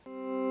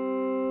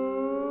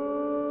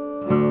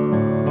The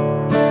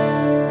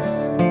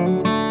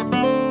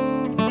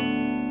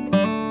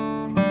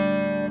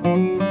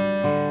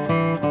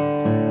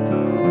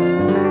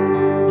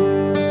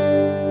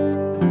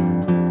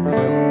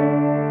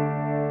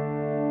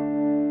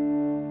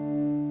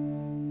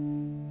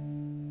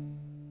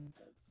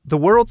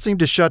world seemed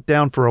to shut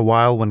down for a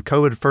while when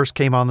COVID first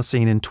came on the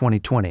scene in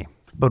 2020.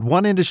 But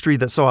one industry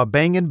that saw a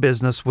bang in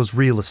business was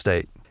real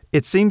estate.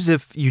 It seems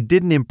if you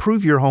didn't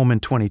improve your home in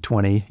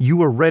 2020, you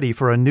were ready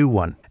for a new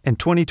one. And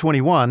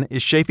 2021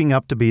 is shaping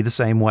up to be the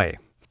same way.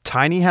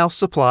 Tiny house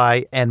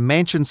supply and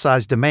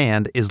mansion-sized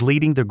demand is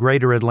leading the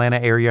greater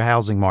Atlanta area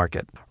housing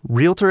market.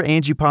 Realtor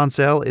Angie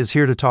Poncel is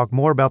here to talk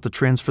more about the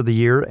trends for the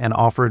year and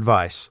offer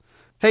advice.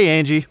 Hey,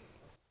 Angie.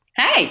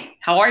 Hey,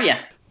 how are you?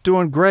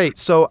 Doing great.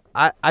 So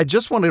I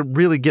just want to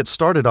really get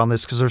started on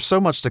this because there's so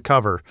much to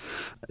cover.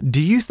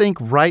 Do you think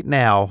right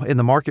now in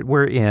the market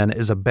we're in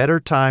is a better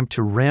time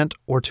to rent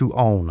or to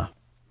own?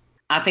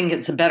 I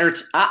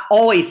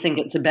always think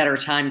it's a better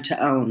time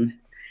to own.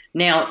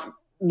 Now,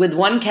 with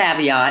one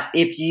caveat,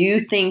 if you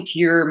think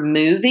you're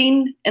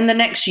moving in the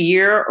next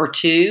year or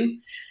two,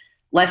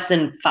 less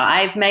than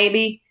 5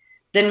 maybe,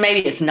 then maybe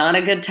it's not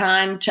a good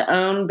time to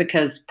own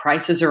because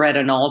prices are at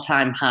an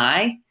all-time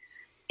high.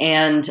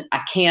 And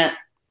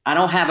I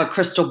don't have a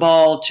crystal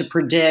ball to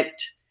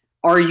predict,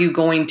 are you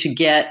going to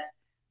get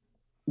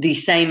the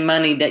same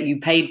money that you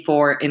paid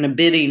for in a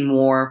bidding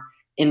war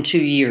in 2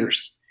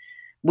 years?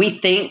 We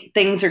think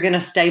things are going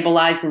to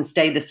stabilize and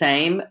stay the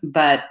same,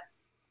 but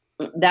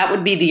that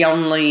would be my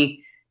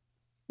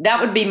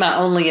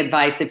only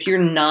advice. If you're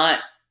not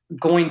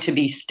going to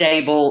be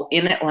stable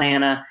in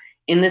Atlanta,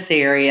 in this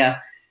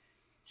area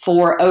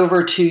for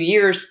over 2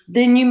 years,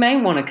 then you may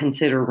want to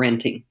consider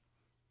renting.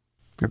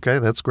 Okay,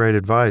 that's great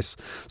advice.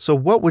 So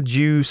what would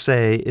you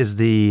say is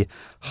the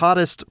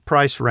hottest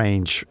price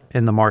range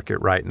in the market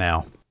right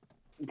now?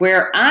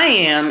 Where I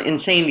am in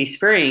Sandy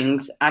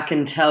Springs, I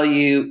can tell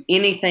you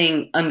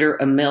anything under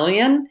 $1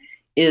 million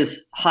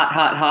is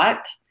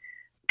hot,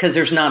 because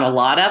there's not a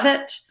lot of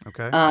it.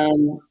 Okay.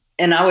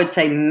 And I would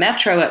say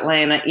Metro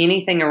Atlanta,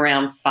 anything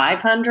around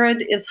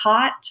 500 is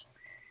hot.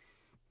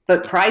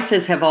 But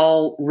prices have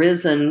all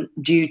risen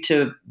due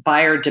to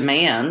buyer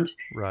demand.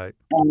 Right.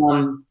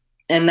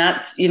 And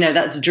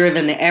that's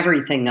driven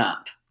everything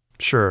up.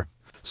 Sure.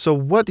 So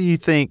what do you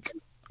think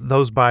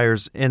those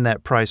buyers in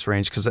that price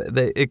range, because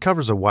it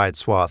covers a wide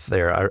swath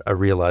there, I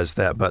realize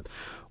that, but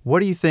what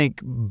do you think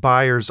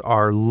buyers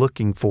are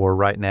looking for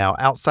right now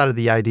outside of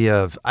the idea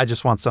of, I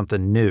just want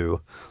something new,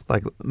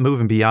 like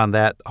moving beyond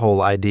that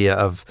whole idea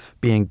of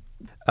being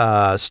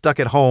stuck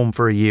at home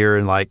for a year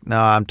and like, no,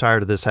 I'm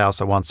tired of this house,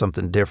 I want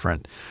something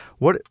different.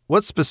 What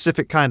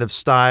specific kind of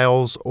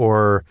styles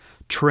or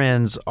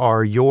trends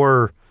are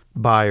your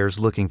buyers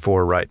looking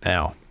for right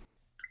now?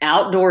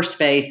 Outdoor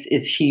space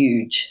is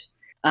huge.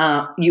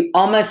 You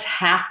almost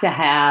have to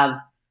have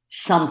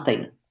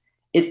something.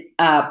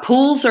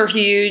 Pools are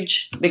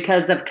huge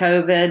because of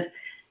COVID.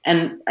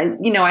 And,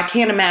 I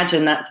can't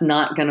imagine that's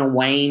not going to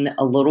wane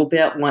a little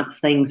bit once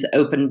things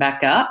open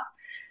back up.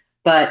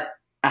 But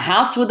a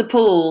house with a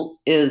pool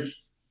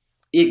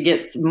it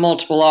gets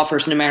multiple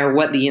offers no matter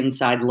what the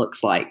inside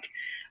looks like.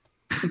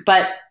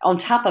 But on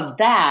top of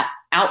that,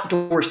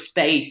 outdoor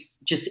space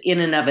just in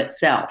and of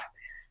itself.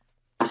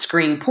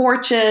 Screen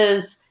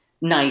porches,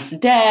 nice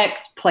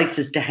decks,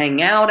 places to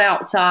hang out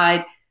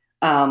outside,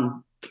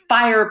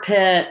 fire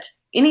pit,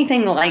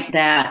 anything like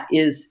that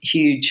is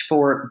huge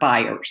for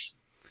buyers.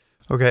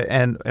 Okay,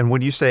 and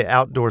when you say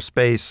outdoor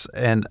space,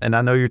 and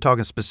I know you're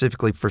talking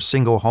specifically for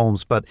single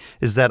homes, but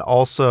is that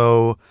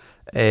also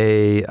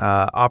a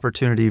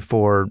opportunity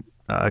for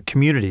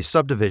communities,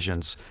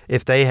 subdivisions,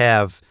 if they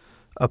have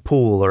a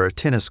pool or a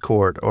tennis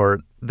court or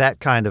that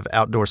kind of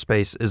outdoor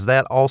space? Is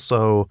that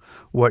also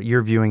what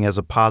you're viewing as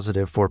a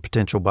positive for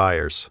potential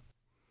buyers?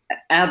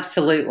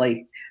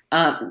 Absolutely.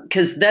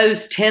 Because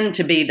those tend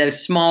to be,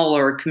 those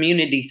smaller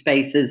community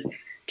spaces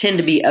tend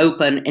to be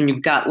open and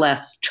you've got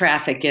less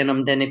traffic in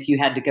them than if you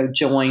had to go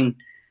join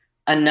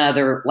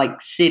another like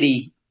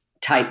city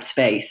type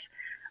space.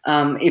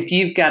 If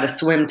you've got a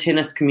swim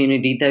tennis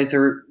community, those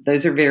are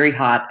very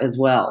hot as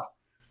well.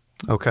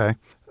 Okay.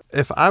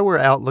 If I were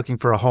out looking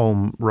for a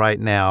home right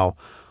now,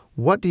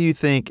 what do you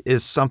think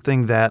is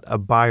something that a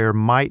buyer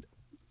might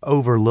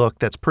overlook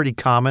that's pretty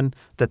common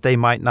that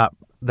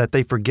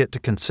they forget to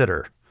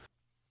consider?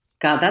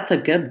 God, that's a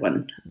good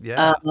one.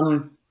 Yeah.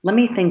 Let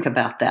me think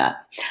about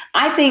that.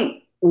 I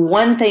think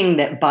one thing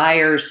that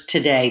buyers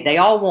today, they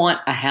all want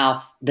a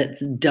house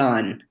that's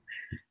done,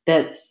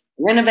 that's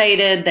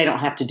renovated. They don't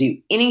have to do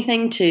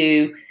anything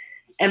to.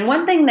 And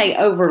one thing they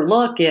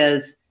overlook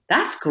is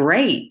that's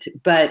great,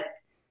 but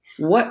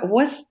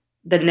what's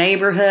the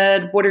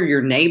neighborhood? What are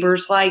your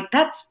neighbors like?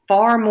 That's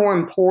far more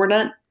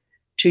important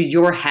to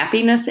your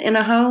happiness in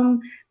a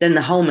home than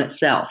the home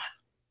itself,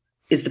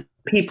 is the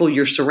people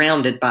you're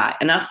surrounded by.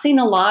 And I've seen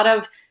a lot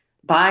of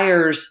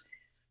buyers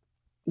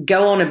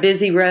go on a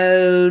busy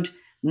road,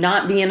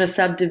 not be in a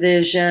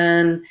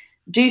subdivision,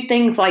 do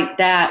things like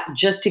that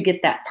just to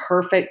get that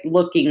perfect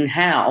looking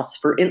house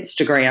for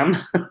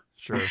Instagram.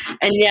 Sure.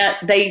 And yet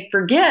they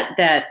forget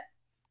that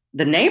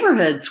the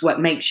neighborhood's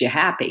what makes you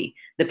happy.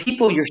 The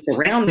people you're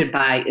surrounded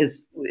by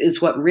is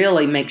what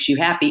really makes you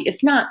happy.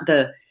 It's not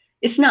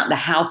the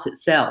house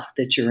itself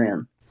that you're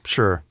in.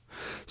 Sure.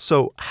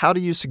 So, how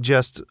do you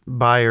suggest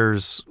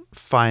buyers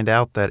find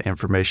out that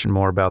information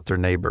more about their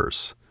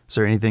neighbors? Is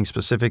there anything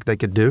specific they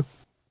could do?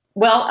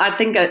 Well, I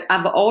think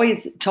I've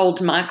always told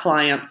to my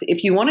clients,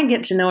 if you want to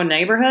get to know a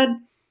neighborhood,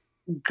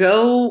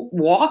 go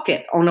walk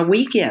it on a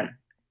weekend.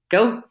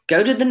 Go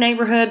to the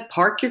neighborhood,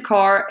 park your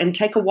car, and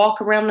take a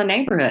walk around the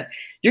neighborhood.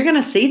 You're going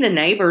to see the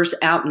neighbors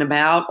out and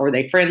about. Are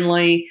they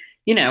friendly?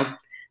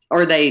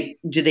 Do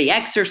they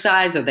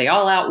exercise? Are they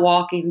all out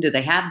walking? Do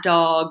they have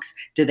dogs?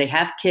 Do they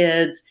have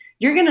kids?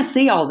 You're going to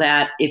see all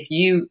that if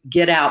you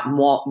get out and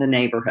walk the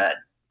neighborhood.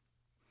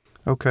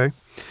 Okay.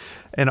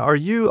 And are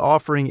you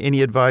offering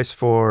any advice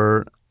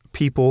for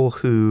people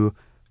who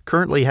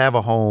currently have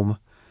a home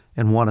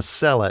and want to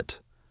sell it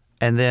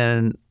and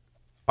then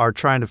are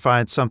trying to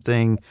find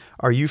something?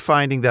 Are you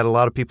finding that a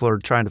lot of people are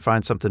trying to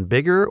find something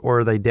bigger, or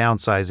are they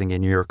downsizing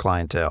in your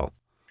clientele?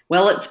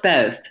 Well, it's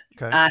both.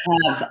 Okay. I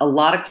have a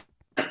lot of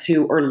clients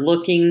who are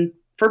looking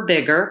for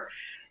bigger.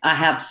 I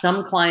have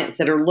some clients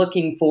that are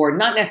looking for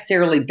not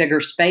necessarily bigger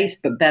space,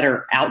 but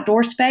better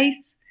outdoor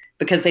space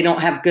because they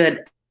don't have good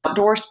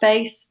outdoor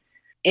space.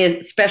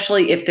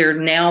 Especially if they're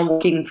now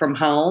working from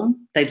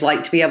home, they'd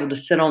like to be able to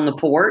sit on the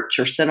porch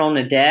or sit on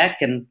a deck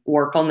and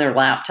work on their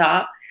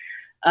laptop.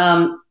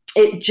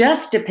 It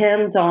just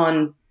depends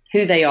on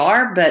who they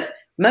are, but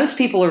most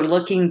people are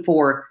looking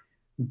for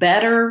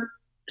better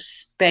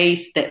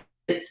space that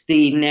fits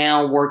the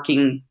now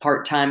working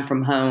part-time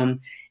from home.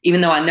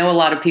 Even though I know a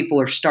lot of people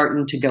are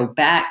starting to go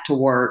back to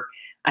work,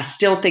 I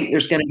still think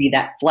there's going to be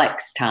that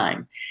flex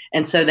time.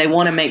 And so they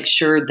want to make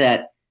sure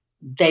that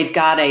they've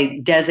got a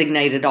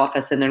designated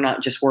office and they're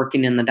not just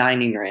working in the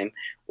dining room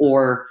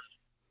or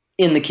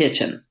in the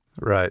kitchen.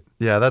 Right.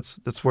 Yeah, that's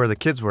where the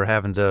kids were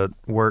having to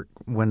work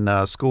when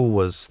school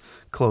was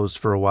closed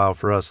for a while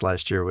for us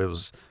last year. It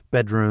was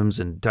bedrooms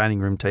and dining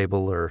room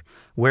table or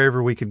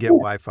wherever we could get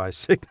Wi-Fi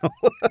signal.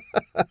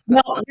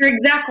 Well, you're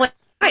exactly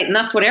right. And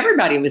that's what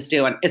everybody was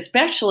doing,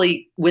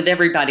 especially with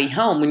everybody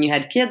home. When you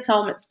had kids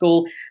home at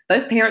school,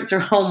 both parents are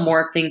home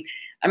working.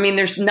 I mean,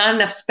 there's not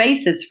enough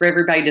spaces for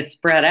everybody to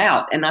spread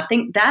out. And I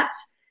think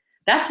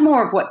that's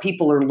more of what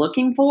people are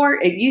looking for.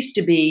 It used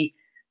to be,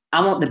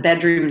 I want the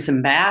bedrooms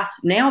and baths.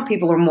 Now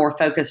people are more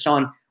focused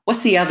on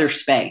what's the other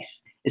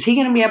space? Is he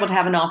going to be able to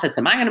have an office?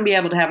 Am I going to be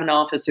able to have an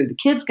office? Are the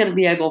kids going to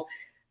be able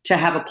to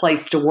have a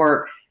place to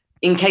work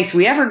in case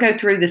we ever go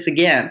through this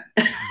again?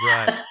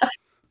 Right.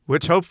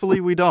 Which hopefully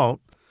we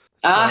don't.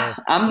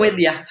 I'm with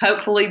you.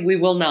 Hopefully we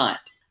will not.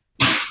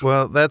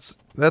 Well, that's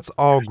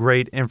all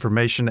great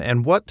information.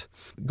 And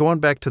going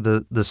back to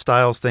the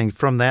styles thing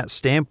from that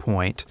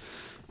standpoint,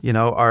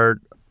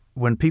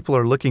 when people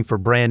are looking for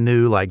brand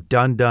new, like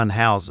done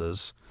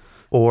houses,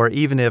 or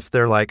even if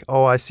they're like,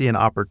 oh, I see an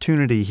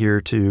opportunity here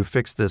to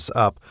fix this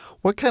up,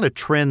 what kind of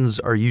trends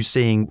are you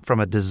seeing from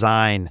a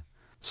design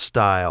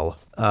style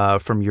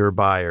from your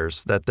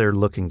buyers that they're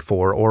looking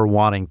for or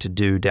wanting to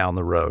do down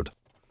the road?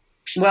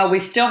 Well, we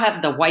still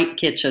have the white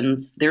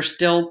kitchens. They're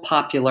still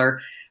popular,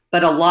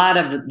 but a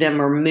lot of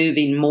them are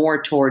moving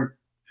more toward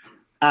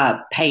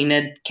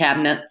painted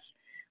cabinets,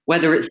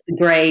 whether it's the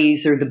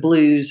grays or the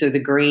blues or the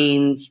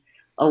greens.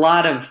 A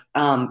lot of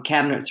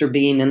cabinets are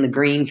being in the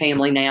green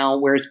family now,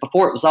 whereas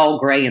before it was all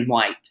gray and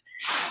white.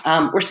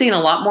 We're seeing a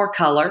lot more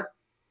color.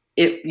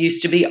 It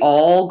used to be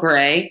all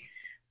gray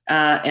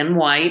and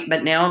white,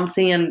 but now I'm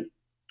seeing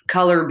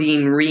color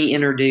being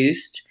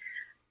reintroduced.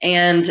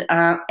 And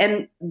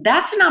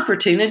that's an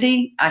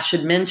opportunity I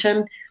should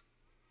mention.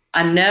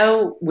 I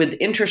know with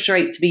interest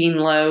rates being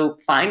low,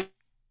 finding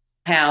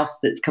a house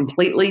that's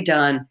completely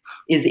done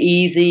is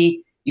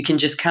easy. You can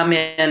just come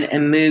in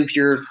and move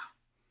your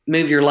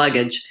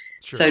luggage,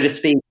 Sure. so to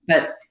speak.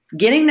 But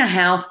getting the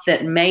house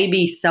that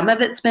maybe some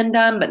of it's been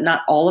done, but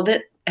not all of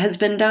it has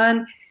been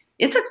done,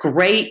 it's a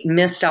great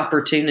missed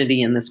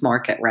opportunity in this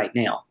market right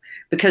now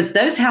because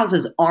those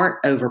houses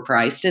aren't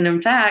overpriced. And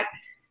in fact,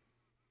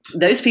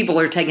 those people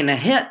are taking a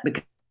hit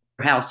because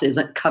their house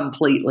isn't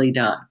completely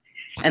done.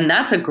 And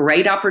that's a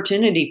great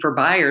opportunity for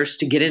buyers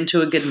to get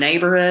into a good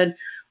neighborhood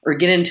or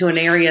get into an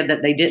area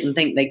that they didn't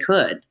think they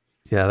could.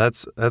 Yeah,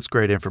 that's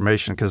great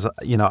information because,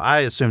 I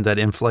assumed that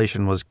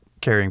inflation was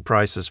carrying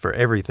prices for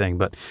everything.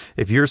 But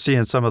if you're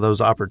seeing some of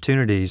those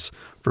opportunities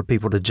for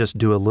people to just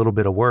do a little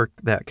bit of work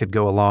that could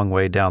go a long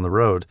way down the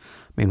road,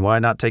 I mean, why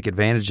not take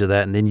advantage of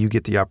that? And then you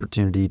get the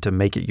opportunity to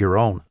make it your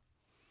own.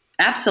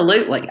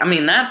 Absolutely. I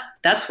mean,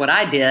 that's what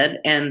I did.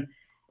 And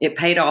it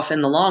paid off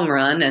in the long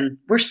run. And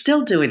we're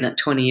still doing it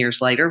 20 years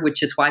later,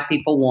 which is why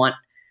people want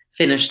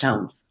finished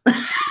homes.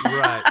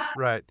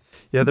 Right.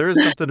 Yeah, there is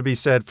something to be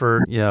said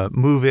for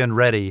move-in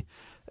ready,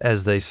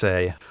 as they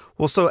say.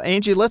 Well, so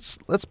Angie, let's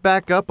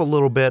back up a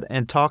little bit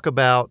and talk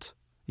about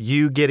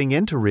you getting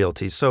into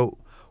realty. So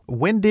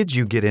when did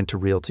you get into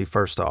realty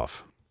first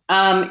off?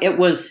 It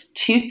was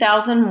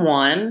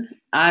 2001.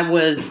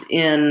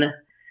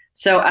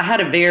 So I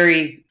had a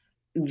very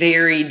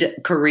varied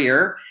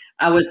career.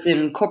 I was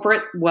in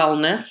corporate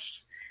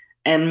wellness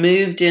and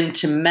moved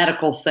into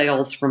medical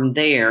sales from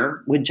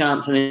there with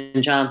Johnson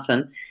and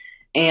Johnson.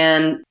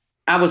 And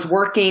I was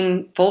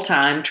working full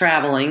time,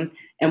 traveling,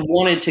 and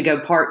wanted to go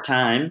part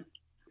time.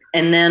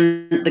 And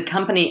then the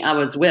company I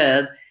was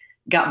with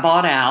got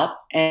bought out,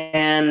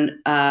 and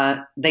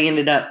they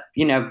ended up,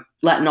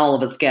 letting all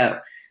of us go.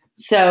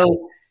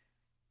 So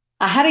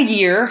I had a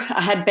year,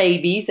 I had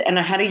babies, and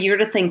I had a year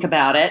to think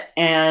about it.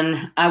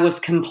 And I was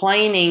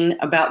complaining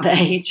about the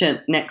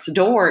agent next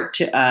door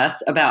to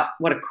us about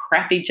what a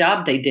crappy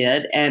job they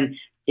did. And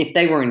if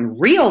they were in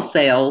real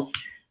sales,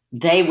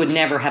 they would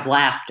never have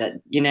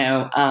lasted.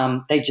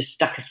 They just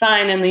stuck a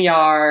sign in the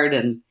yard.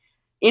 And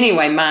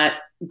anyway, my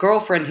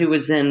girlfriend, who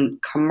was in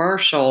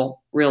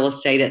commercial real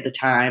estate at the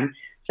time,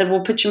 said,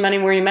 "Well, put your money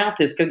where your mouth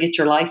is. Go get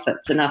your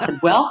license." And I said,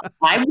 "Well,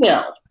 I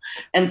will."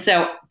 And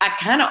so I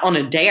kind of on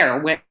a dare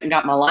went and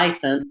got my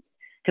license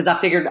because I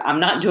figured I'm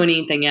not doing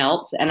anything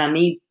else, and I'm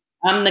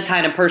the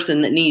kind of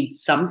person that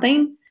needs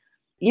something.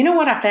 You know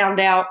what I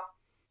found out?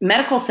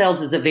 Medical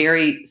sales is a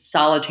very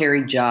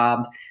solitary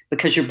job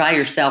because you're by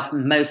yourself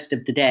most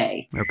of the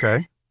day.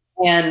 Okay.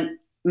 And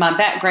my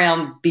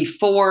background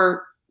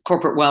before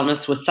corporate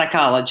wellness was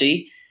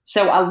psychology.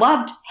 So I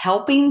loved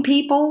helping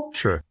people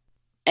Sure.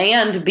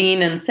 and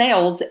being in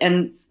sales,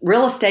 and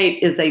real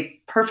estate is a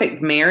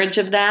perfect marriage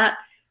of that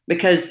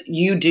because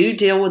you do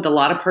deal with a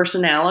lot of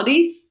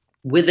personalities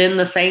within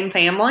the same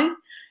family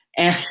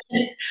and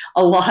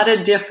a lot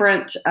of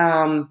different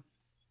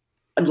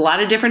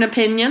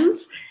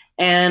opinions.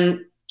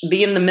 And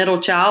being the middle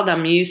child,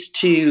 I'm used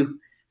to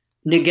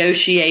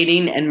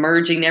negotiating and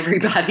merging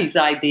everybody's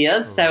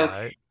ideas. So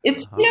Right.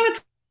 it's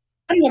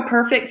it's kind of a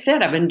perfect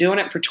fit. I've been doing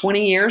it for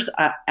 20 years.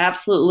 I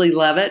absolutely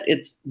love it.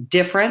 It's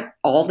different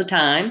all the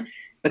time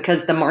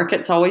because the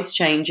market's always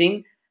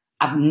changing.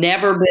 I've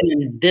never been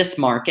in this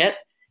market.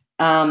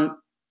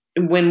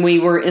 When we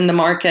were in the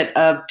market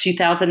of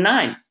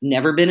 2009,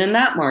 never been in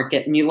that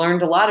market. And you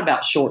learned a lot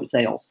about short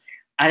sales.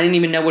 I didn't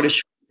even know what a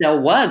short sale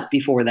was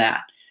before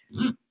that.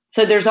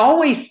 So there's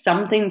always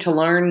something to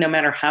learn no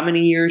matter how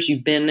many years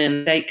you've been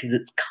in state because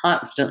it's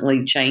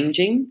constantly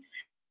changing.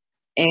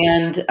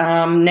 And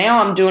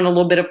now I'm doing a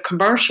little bit of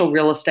commercial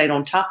real estate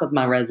on top of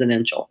my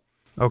residential.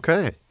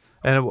 Okay.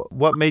 And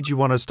what made you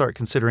want to start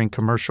considering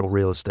commercial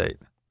real estate?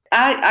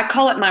 I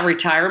call it my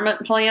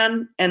retirement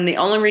plan. And the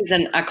only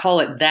reason I call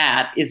it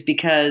that is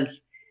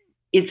because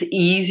it's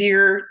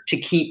easier to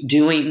keep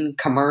doing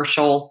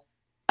commercial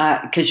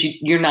because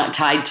you're not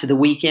tied to the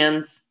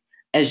weekends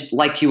as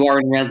like you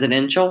are in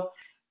residential.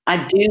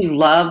 I do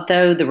love,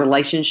 though, the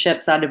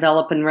relationships I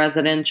develop in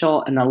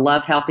residential, and I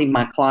love helping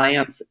my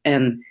clients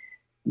and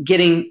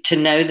getting to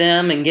know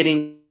them and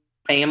getting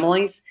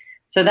families.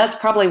 So that's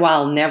probably why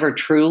I'll never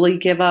truly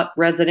give up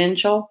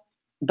residential.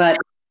 But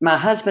my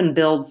husband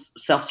builds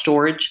self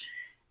storage,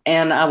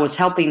 and I was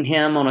helping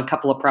him on a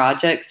couple of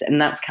projects, and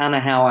that's kind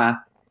of how I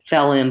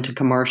fell into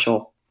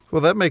commercial.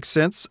 Well, that makes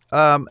sense.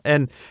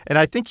 And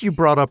I think you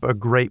brought up a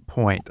great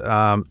point,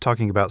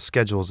 talking about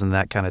schedules and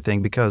that kind of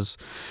thing, because,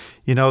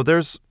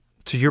 there's,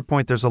 to your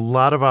point, there's a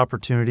lot of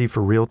opportunity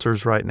for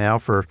realtors right now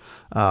for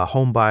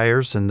home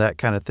buyers and that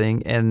kind of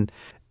thing. And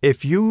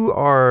if you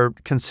are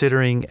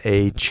considering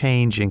a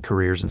change in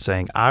careers and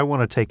saying, I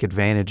want to take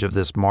advantage of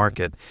this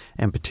market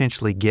and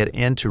potentially get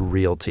into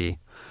realty,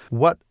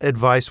 what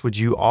advice would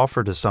you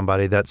offer to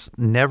somebody that's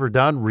never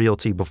done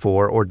realty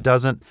before or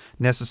doesn't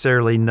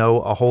necessarily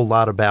know a whole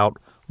lot about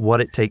what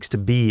it takes to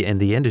be in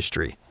the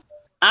industry?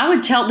 I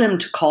would tell them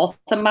to call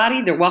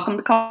somebody. They're welcome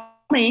to call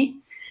me,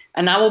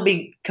 and I will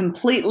be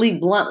completely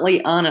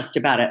bluntly honest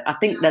about it. I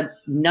think the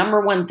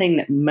number one thing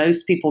that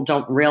most people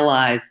don't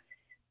realize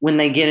when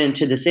they get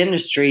into this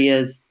industry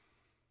is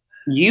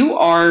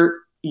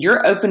you're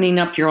opening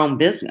up your own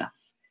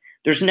business.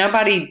 There's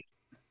nobody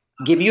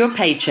give you a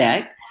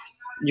paycheck.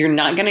 You're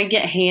not going to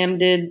get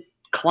handed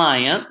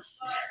clients.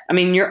 I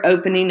mean, you're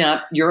opening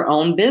up your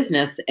own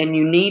business, and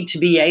you need to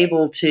be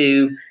able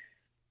to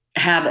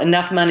have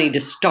enough money to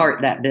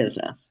start that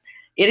business.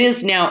 It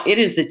is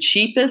the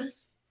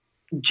cheapest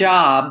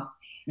job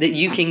that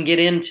you can get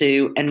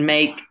into and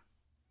make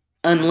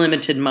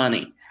unlimited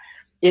money.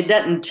 It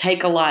doesn't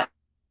take a lot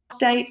of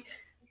state,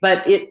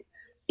 but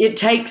it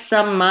takes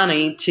some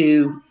money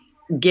to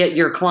get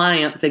your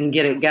clients and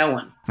get it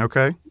going.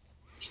 Okay.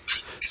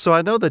 So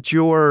I know that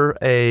you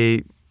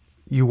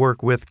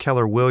work with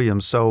Keller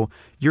Williams, so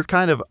you're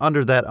kind of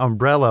under that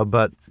umbrella,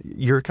 but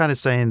you're kind of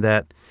saying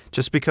that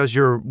just because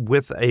you're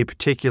with a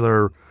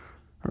particular,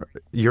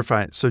 you're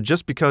fine. So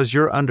just because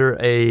you're under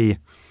a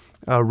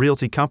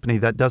realty company,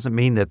 that doesn't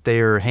mean that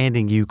they're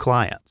handing you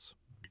clients.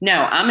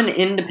 No, I'm an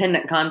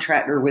independent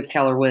contractor with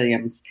Keller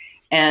Williams.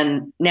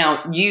 And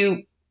now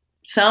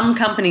some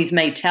companies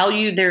may tell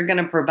you they're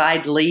going to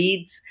provide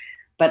leads,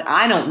 but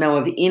I don't know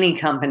of any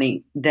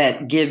company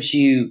that gives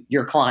you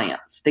your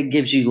clients, that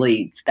gives you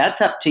leads. That's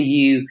up to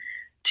you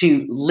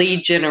to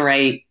lead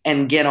generate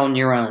and get on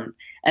your own.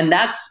 And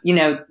that's,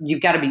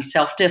 you've got to be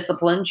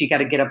self-disciplined. You got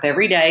to get up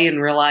every day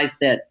and realize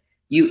that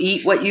you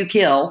eat what you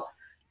kill.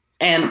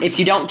 And if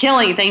you don't kill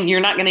anything,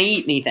 you're not going to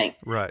eat anything.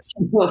 Right.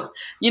 So,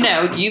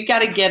 you've got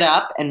to get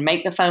up and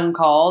make the phone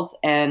calls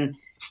and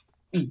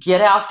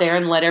get out there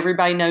and let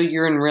everybody know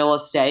you're in real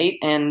estate.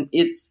 And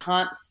it's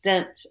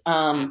constant.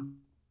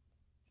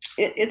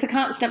 It's a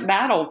constant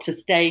battle to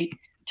stay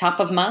top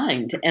of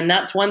mind. And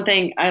that's one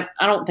thing. I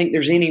don't think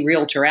there's any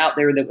realtor out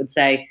there that would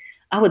say,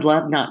 I would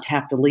love not to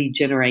have to lead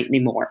generate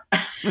anymore.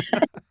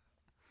 I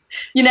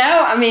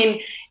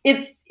mean,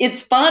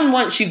 it's fun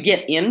once you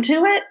get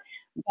into it,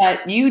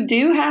 but you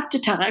do have to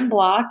time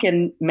block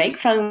and make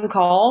phone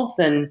calls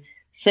and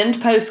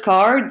send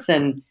postcards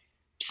and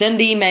send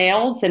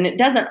emails. And it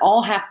doesn't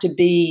all have to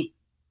be,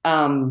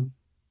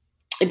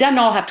 it doesn't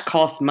all have to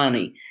cost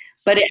money,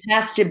 but it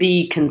has to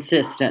be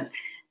consistent.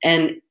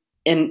 And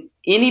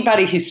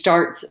anybody who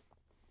starts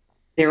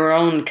their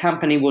own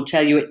company will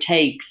tell you it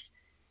takes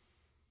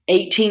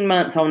 18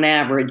 months on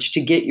average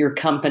to get your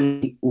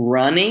company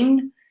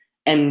running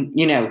and,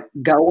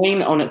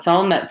 going on its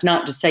own. That's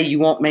not to say you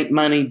won't make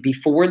money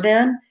before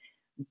then,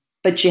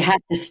 but you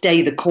have to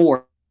stay the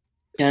course.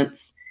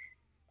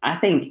 I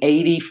think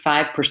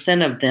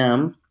 85% of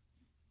them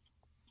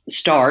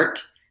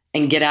start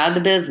and get out of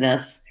the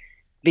business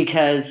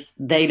because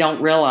they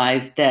don't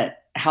realize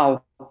that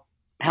how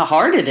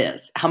hard it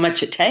is, how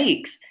much it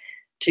takes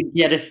to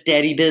get a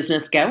steady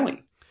business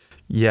going.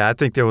 Yeah, I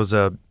think there was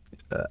a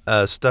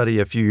study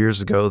a few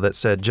years ago that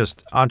said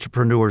just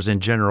entrepreneurs in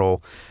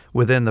general,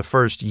 within the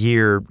first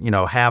year,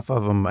 half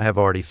of them have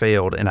already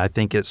failed. And I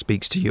think it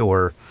speaks to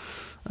your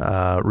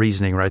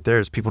reasoning right there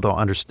is people don't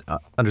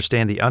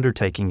understand the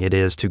undertaking it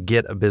is to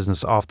get a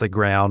business off the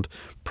ground,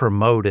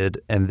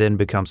 promoted, and then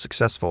become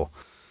successful.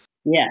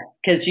 Yes,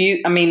 because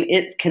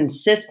it's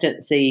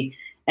consistency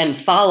and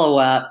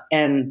follow-up,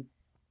 and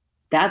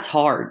that's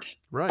hard.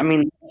 Right.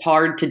 It's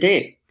hard to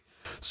do.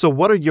 So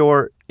what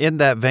are in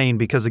that vein,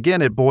 because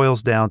again, it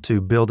boils down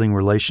to building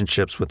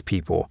relationships with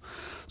people.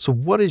 So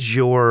what is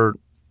your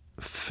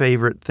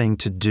favorite thing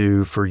to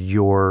do for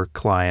your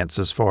clients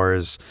as far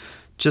as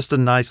just a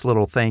nice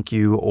little thank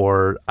you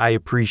or I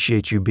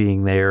appreciate you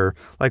being there?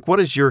 Like,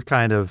 what is your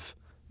kind of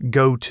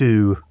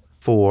go-to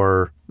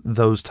for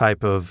those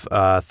type of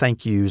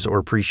thank yous or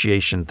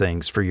appreciation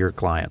things for your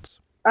clients?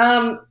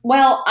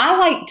 Well, I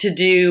like to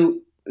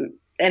do,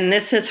 and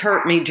this has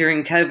hurt me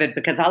during COVID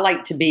because I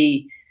like to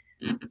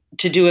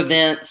do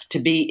events, to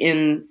be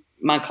in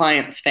my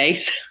client's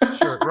face,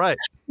 Sure, right.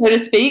 so to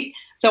speak.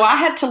 So I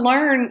had to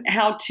learn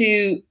how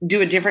to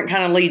do a different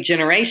kind of lead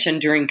generation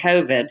during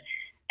COVID,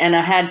 and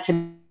I had to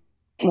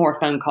make more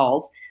phone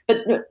calls.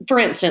 But for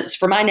instance,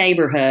 for my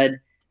neighborhood,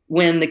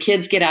 when the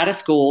kids get out of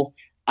school,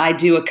 I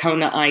do a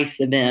Kona Ice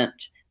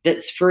event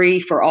that's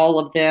free for all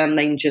of them.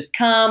 They can just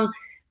come,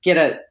 get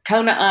a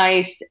Kona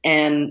Ice,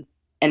 and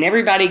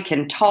everybody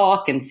can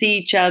talk and see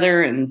each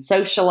other and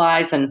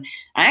socialize. And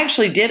I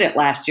actually did it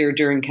last year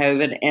during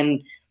COVID,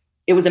 and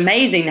it was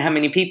amazing how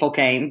many people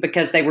came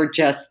because they were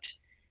just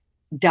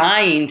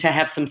dying to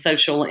have some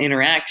social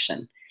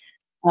interaction.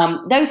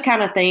 Those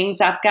kind of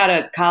things. I've got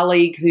a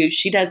colleague who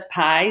she does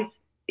pies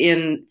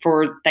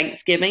for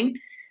Thanksgiving.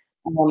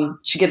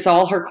 She gives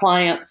all her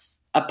clients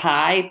a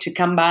pie to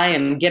come by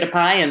and get a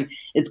pie, and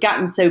it's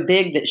gotten so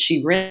big that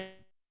she rented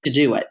to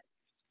do it.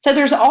 So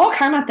there's all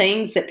kind of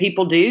things that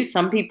people do.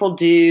 Some people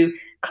do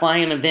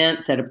client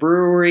events at a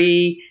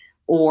brewery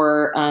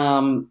or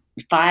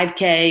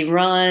 5K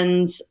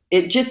runs.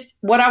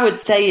 What I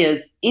would say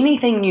is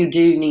anything you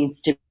do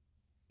needs to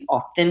be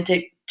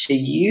authentic to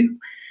you.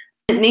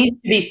 It needs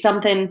to be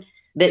something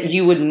that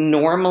you would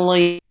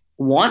normally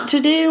want to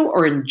do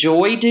or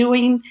enjoy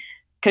doing,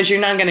 because you're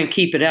not going to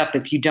keep it up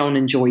if you don't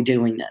enjoy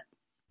doing it.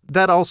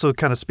 That also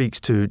kind of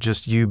speaks to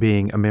just you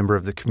being a member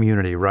of the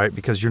community, right?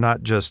 Because you're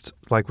not just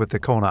like with the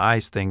Kona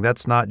Ice thing,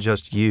 that's not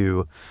just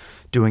you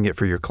doing it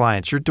for your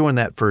clients. You're doing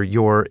that for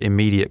your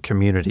immediate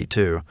community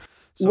too.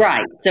 So,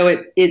 right.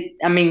 So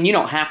you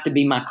don't have to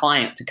be my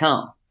client to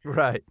come.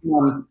 Right.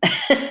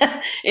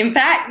 In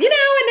fact, and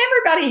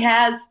everybody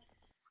has,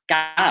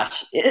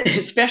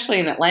 especially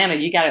in Atlanta,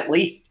 you got at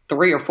least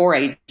 3 or 4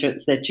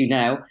 agents that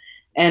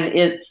and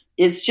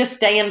it's just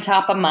staying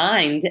top of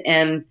mind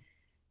and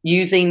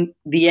using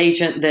the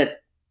agent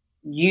that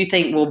you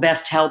think will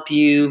best help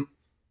you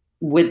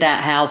with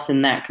that house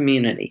in that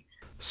community.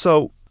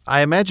 So I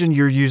imagine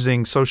you're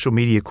using social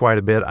media quite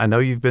a bit. I know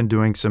you've been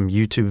doing some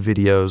YouTube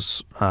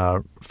videos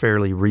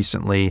fairly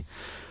recently.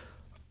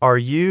 Are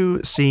you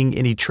seeing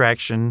any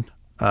traction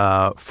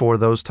for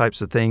those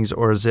types of things,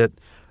 or is it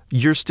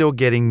you're still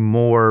getting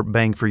more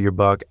bang for your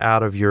buck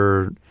out of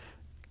your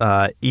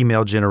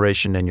email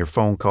generation and your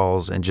phone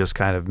calls and just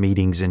kind of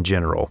meetings in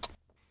general?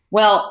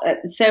 Well,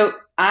 so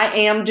I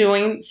am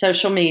doing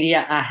social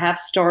media. I have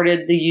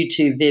started the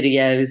YouTube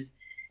videos,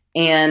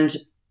 and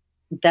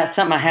that's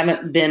something I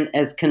haven't been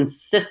as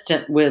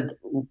consistent with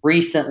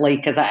recently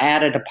because I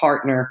added a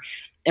partner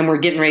and we're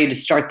getting ready to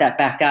start that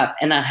back up.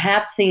 And I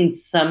have seen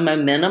some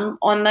momentum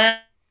on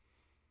that.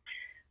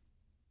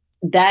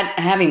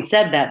 Having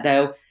said that,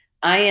 though,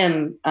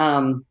 I'm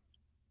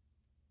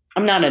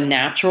not a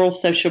natural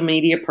social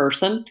media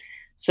person.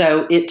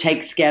 So it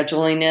takes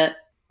scheduling it,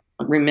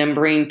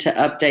 remembering to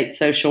update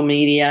social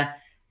media.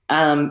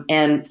 And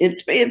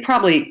it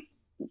probably,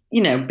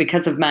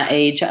 because of my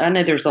age, I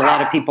know there's a lot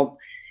of people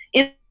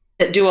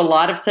that do a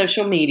lot of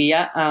social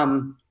media,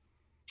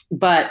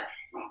 but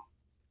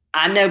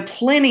I know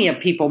plenty of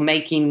people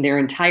making their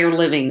entire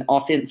living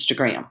off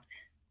Instagram.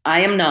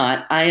 I am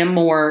not. I am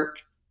more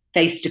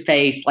face to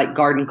face, like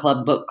garden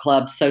club, book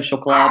club, social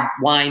club,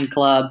 wine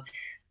club,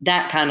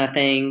 that kind of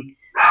thing.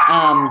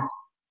 Um,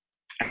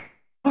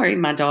 Sorry,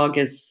 my dog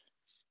is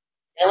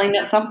yelling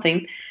at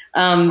something.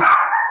 Um,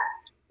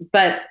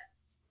 but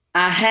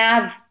I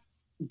have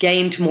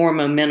gained more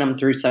momentum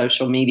through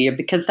social media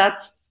because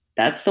that's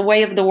the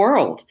way of the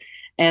world,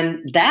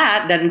 and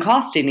that doesn't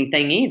cost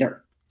anything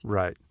either.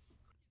 Right.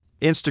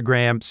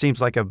 Instagram seems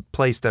like a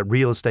place that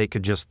real estate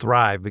could just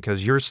thrive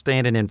because you're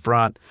standing in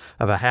front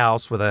of a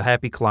house with a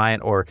happy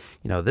client, or,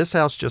 this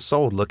house just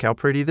sold. Look how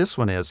pretty this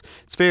one is.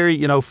 It's very,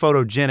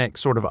 photogenic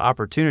sort of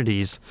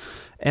opportunities.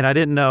 And I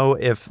didn't know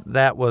if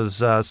that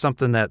was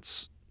something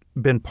that's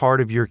been part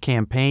of your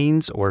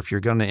campaigns, or if you're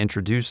going to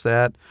introduce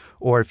that,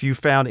 or if you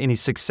found any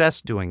success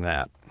doing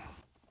that.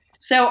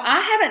 So I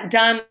haven't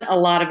done a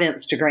lot of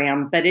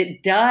Instagram, but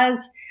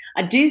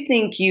I do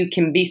think you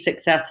can be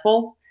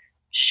successful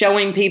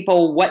showing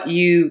people what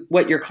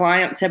your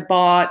clients have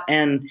bought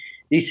and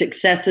the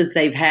successes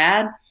they've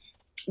had.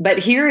 But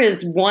here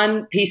is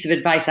one piece of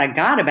advice I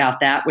got about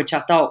that, which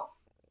I thought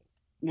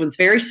was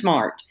very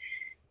smart.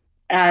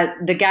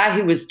 The guy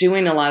who was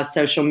doing a lot of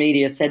social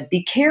media said,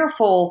 be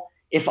careful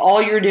if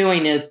all you're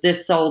doing is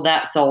this sold,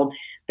 that sold,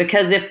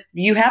 because if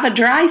you have a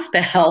dry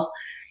spell,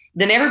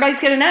 then everybody's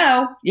going to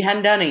know you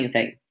hadn't done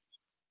anything.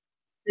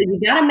 So you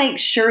got to make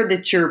sure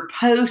that your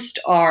posts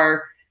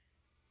are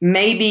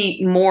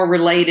maybe more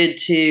related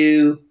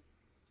to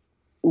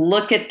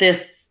look at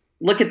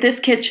this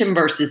kitchen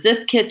versus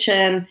this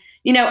kitchen,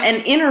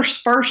 and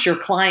intersperse your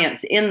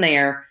clients in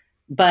there,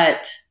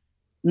 but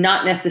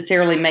not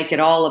necessarily make it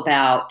all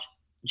about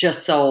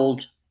just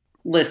sold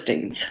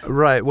listings.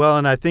 Right. Well,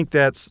 and I think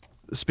that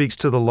speaks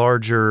to the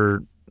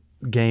larger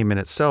game in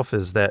itself,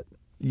 is that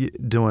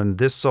doing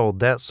this sold,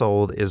 that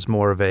sold is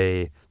more of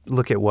a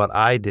look at what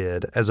I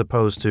did, as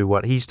opposed to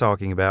what he's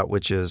talking about,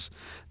 which is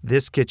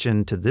this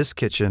kitchen to this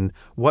kitchen.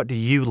 What do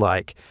you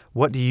like?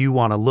 What do you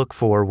want to look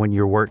for when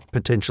you're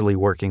potentially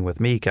working with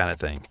me, kind of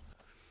thing?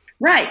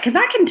 Right.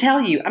 Because I can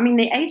tell you,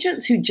 the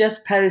agents who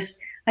just post,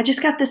 I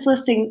just got this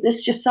listing,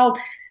 this just sold,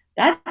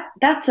 and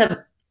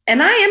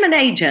I am an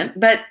agent,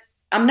 but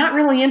I'm not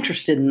really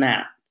interested in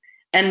that.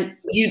 And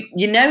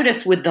you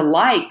notice with the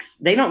likes,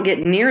 they don't get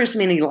near as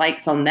many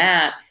likes on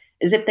that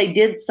as if they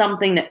did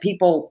something that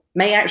people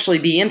may actually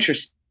be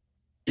interested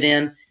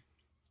in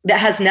that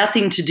has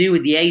nothing to do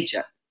with the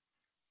agent.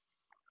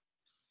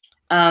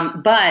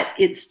 But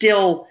it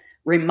still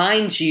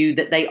reminds you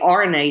that they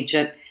are an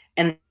agent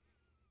and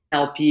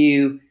help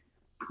you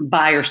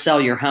buy or sell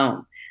your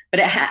home.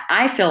 But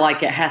I feel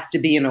like it has to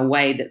be in a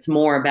way that's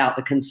more about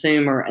the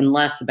consumer and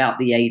less about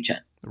the agent.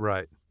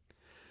 Right.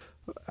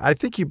 I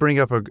think you bring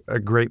up a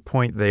great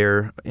point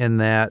there, in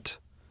that,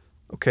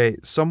 okay,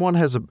 someone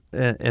has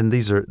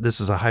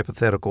this is a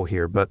hypothetical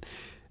here, but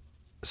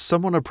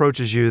someone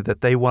approaches you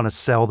that they want to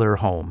sell their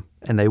home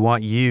and they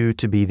want you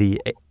to be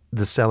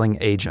the selling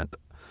agent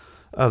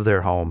of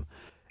their home.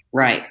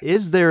 Right.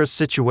 Is there a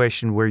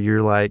situation where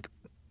you're like,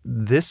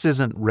 this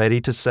isn't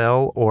ready to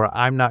sell, or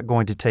I'm not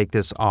going to take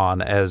this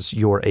on as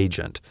your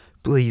agent?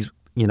 Please,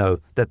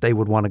 that they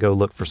would want to go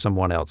look for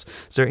someone else.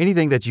 Is there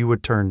anything that you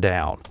would turn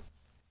down?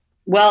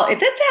 Well, if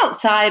it's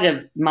outside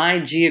of my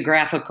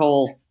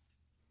geographical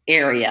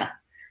area,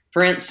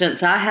 for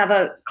instance, I have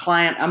a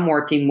client I'm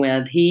working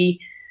with.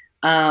 He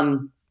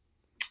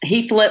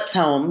flips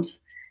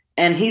homes,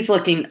 and he's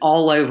looking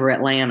all over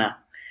Atlanta.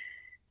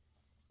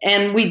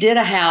 And we did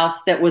a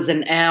house that was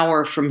an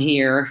hour from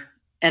here,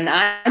 and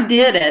I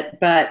did it,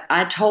 but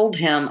I told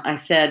him, I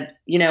said,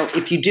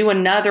 if you do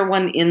another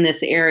one in this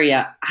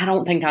area, I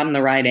don't think I'm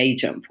the right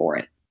agent for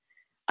it.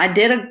 I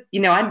did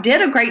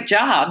a great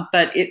job,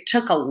 but it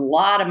took a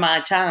lot of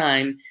my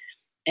time,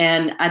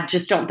 and I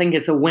just don't think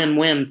it's a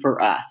win-win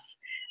for us.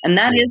 And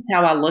that is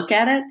how I look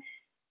at it.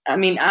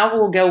 I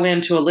will go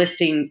into a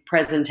listing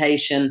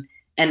presentation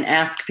and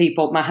ask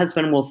people. My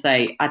husband will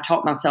say, I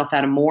talk myself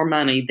out of more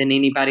money than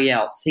anybody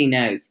else. He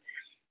knows.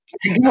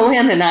 I go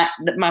in, and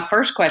my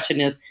first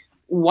question is,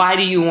 why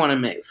do you want to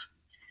move?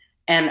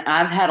 And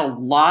I've had a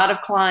lot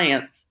of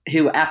clients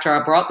who, after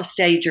I brought the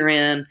stager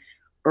in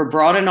or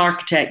brought an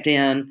architect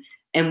in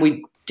and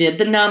we did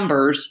the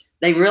numbers,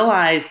 they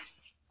realized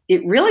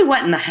it really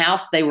wasn't the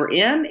house they were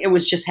in. It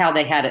was just how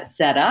they had it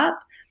set up,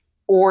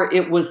 or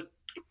it was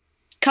a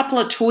couple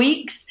of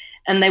tweaks,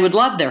 and they would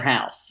love their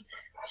house.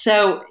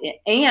 So,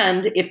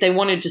 and if they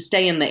wanted to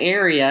stay in the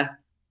area,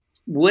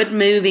 would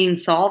moving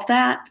solve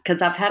that?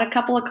 Because I've had a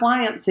couple of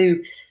clients who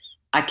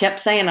I kept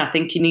saying, I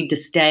think you need to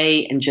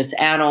stay and just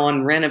add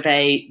on,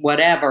 renovate,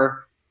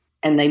 whatever.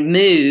 And they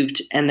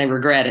moved and they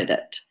regretted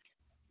it.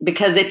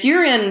 Because if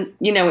you're in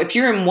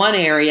one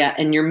area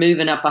and you're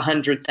moving up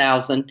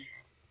 100,000,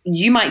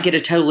 you might get a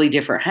totally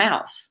different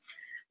house.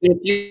 If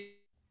you're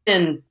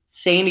in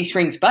Sandy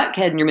Springs,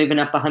 Buckhead, and you're moving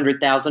up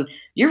 100,000,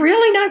 you're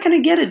really not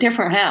going to get a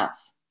different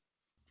house.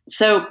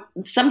 So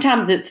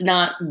sometimes it's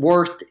not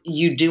worth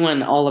you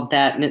doing all of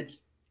that, and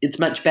it's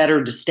much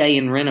better to stay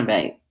and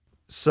renovate.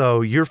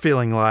 So you're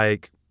feeling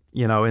like,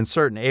 in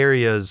certain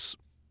areas,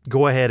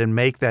 go ahead and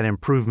make that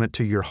improvement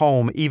to your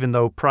home, even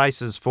though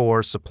prices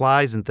for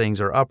supplies and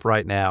things are up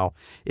right now.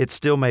 It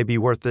still may be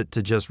worth it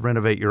to just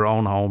renovate your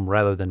own home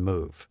rather than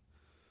move.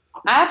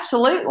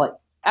 Absolutely,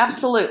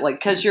 absolutely,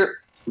 because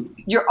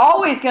you're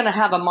always going to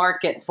have a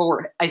market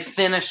for a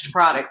finished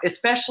product.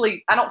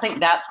 Especially, I don't think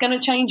that's going to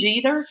change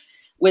either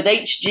with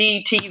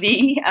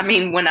HGTV. I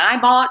mean, when I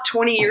bought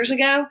 20 years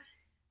ago,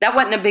 that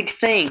wasn't a big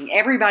thing.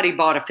 Everybody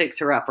bought a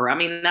fixer-upper. I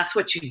mean, that's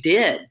what you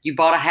did. You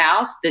bought a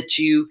house that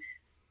you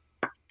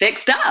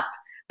fixed up.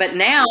 But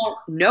now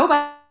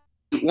nobody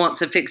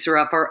wants a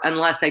fixer-upper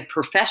unless a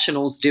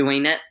professional's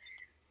doing it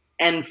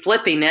and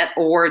flipping it,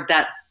 or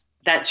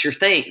that's your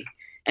thing.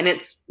 And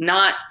it's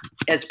not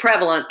as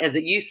prevalent as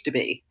it used to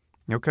be.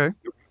 Okay.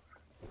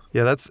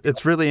 Yeah,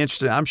 it's really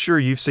interesting. I'm sure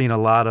you've seen a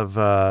lot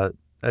of,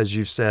 as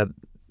you've said,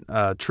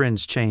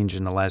 trends change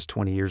in the last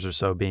 20 years or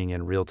so being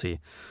in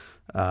realty.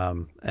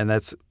 And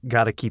that's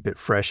got to keep it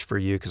fresh for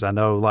you, because I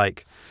know,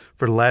 like,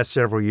 for the last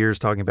several years,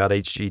 talking about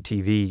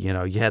HGTV,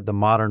 you had the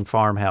modern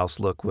farmhouse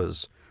look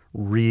was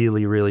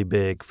really, really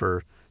big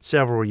for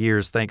several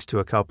years, thanks to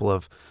a couple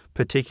of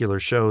particular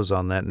shows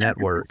on that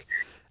network.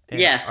 And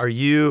Yes.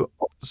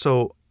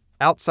 so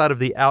outside of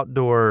the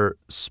outdoor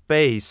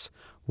space,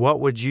 what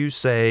would you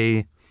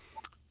say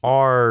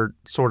are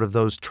sort of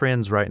those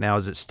trends right now?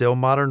 Is it still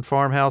modern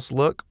farmhouse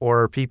look,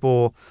 or are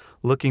people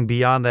looking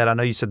beyond that? I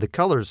know you said the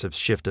colors have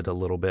shifted a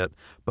little bit,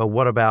 but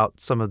what about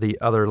some of the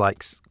other,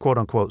 like, quote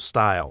unquote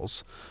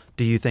styles,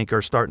 do you think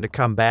are starting to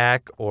come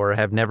back or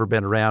have never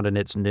been around and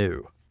it's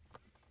new?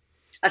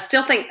 I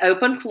still think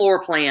open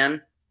floor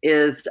plan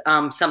is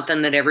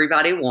something that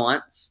everybody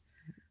wants.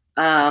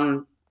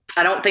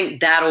 I don't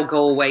think that'll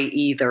go away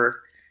either.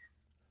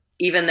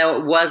 Even though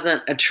it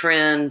wasn't a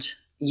trend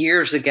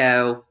years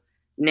ago,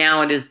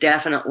 now it is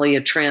definitely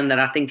a trend that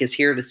I think is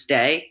here to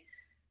stay.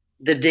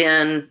 The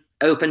den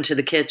open to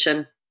the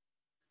kitchen.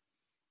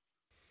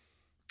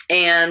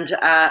 And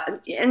a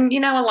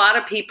lot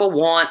of people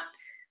want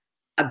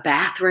a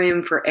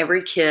bathroom for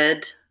every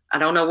kid. I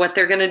don't know what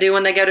they're going to do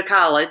when they go to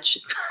college.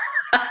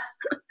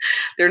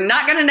 They're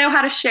not going to know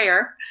how to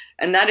share.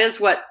 And that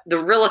is what the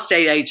real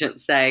estate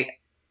agents say.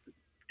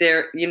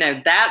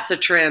 That's a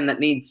trend that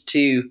needs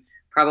to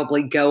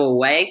probably go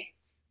away,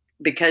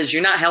 because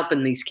you're not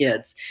helping these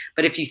kids.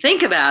 But if you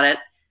think about it,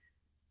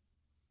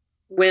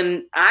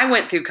 when I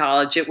went through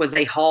college, it was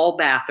a hall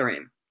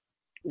bathroom.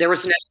 There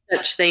was no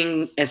such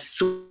thing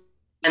as,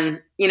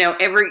 and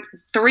every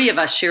three of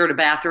us shared a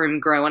bathroom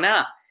growing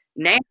up.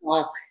 Now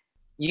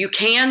you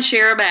can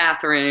share a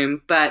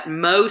bathroom, but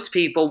most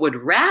people would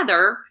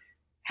rather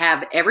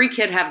have every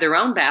kid have their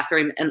own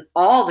bathroom, and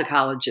all the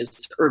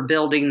colleges are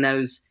building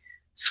those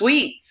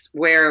suites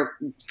where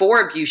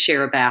four of you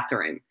share a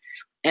bathroom.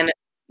 And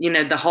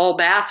the hall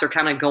baths are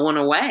kind of going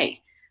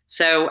away.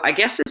 So I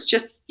guess it's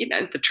just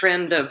the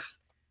trend of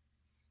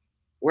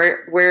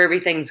where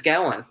everything's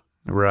going.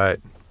 Right.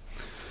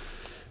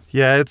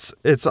 Yeah,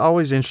 it's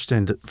always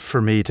interesting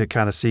for me to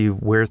kind of see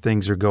where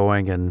things are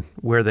going and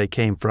where they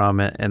came from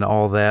and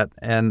all that.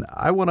 And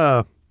I want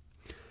to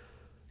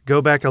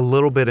go back a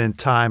little bit in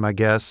time, I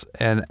guess,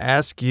 and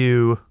ask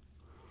you,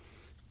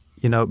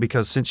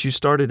 because since you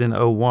started in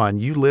 '01,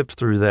 you lived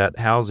through that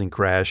housing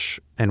crash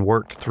and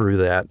worked through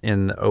that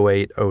in the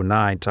 '08,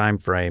 '09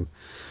 timeframe.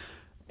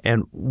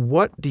 And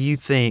what do you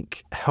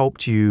think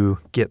helped you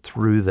get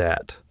through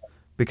that?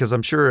 Because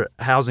I'm sure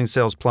housing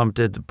sales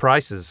plummeted,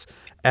 prices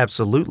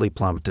absolutely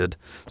plummeted.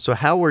 So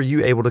how were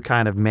you able to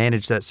kind of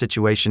manage that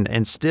situation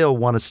and still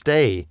want to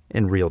stay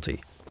in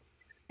realty?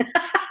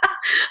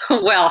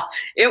 Well,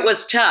 it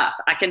was tough.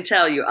 I can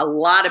tell you, a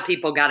lot of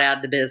people got out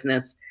of the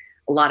business.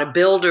 A lot of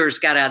builders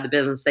got out of the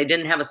business. They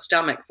didn't have a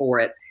stomach for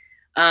it.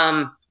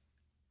 I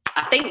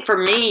think for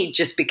me,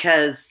 just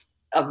because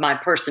of my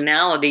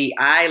personality,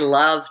 I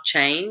love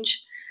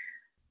change.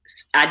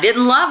 I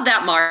didn't love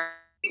that market.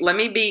 Let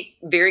me be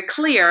very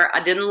clear.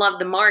 I didn't love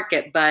the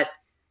market, but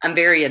I'm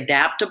very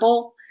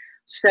adaptable.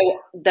 So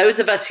those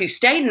of us who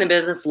stayed in the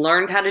business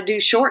learned how to do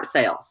short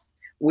sales.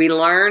 We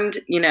learned,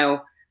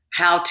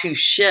 how to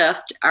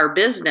shift our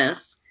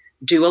business,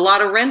 do a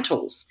lot of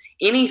rentals,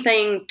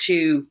 anything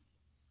to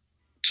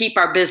keep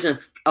our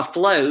business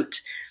afloat.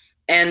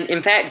 And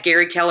in fact,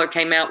 Gary Keller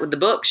came out with the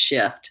book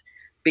Shift,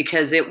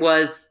 because it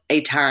was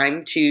a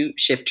time to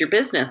shift your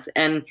business.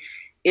 And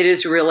it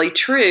is really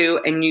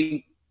true.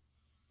 And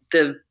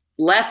the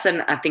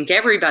lesson I think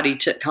everybody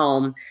took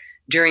home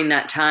during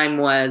that time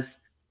was,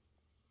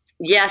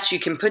 yes, you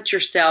can put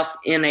yourself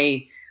in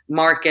a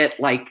market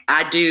like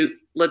I do.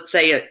 Let's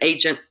say an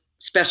agent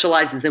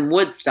specializes in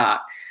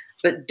Woodstock,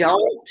 but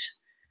don't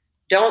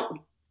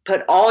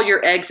put all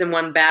your eggs in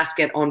one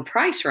basket on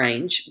price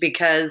range,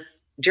 because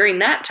during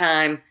that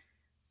time,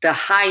 the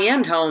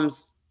high-end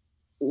homes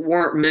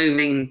weren't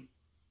moving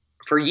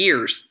for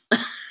years.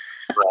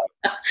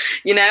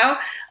 you know?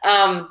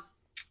 Um,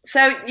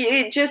 so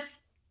it just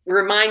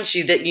reminds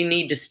you that you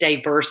need to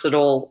stay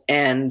versatile.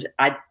 And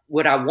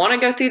would I want to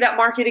go through that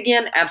market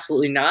again?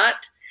 Absolutely not.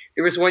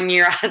 There was one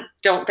year I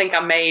don't think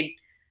I made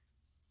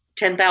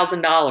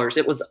 $10,000.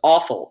 It was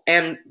awful.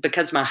 And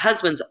because my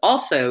husband's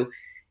also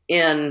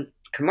in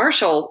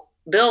commercial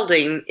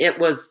building, it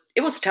was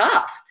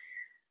tough.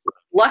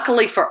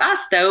 Luckily for us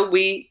though,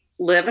 we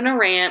live in a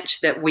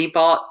ranch that we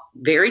bought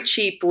very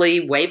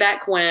cheaply way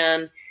back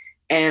when,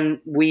 and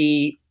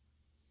we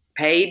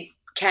paid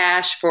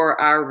cash for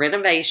our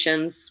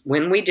renovations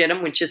when we did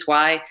them, which is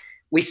why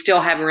we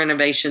still have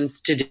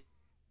renovations to do.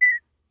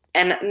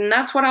 And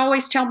that's what I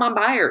always tell my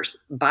buyers: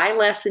 buy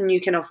less than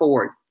you can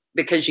afford,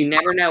 because you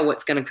never know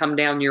what's going to come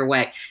down your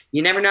way.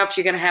 You never know if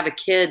you're going to have a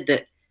kid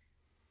that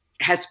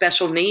has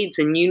special needs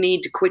and you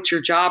need to quit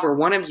your job, or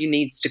one of you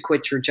needs to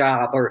quit your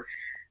job, or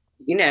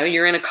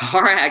you're in a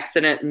car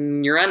accident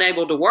and you're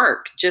unable to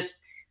work. Just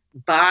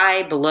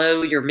buy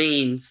below your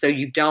means so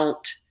you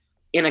don't,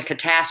 in a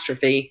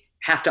catastrophe,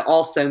 have to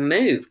also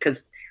move.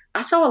 Because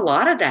I saw a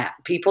lot of that.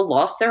 People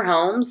lost their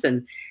homes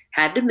and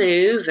had to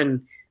move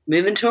and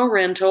move into a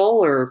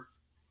rental, or,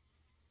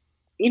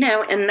 and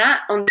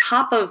that on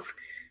top of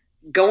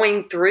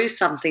going through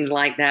something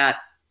like that,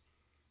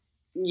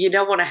 you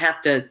don't want to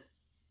have to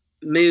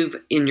move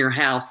in your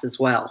house as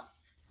well.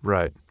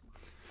 Right.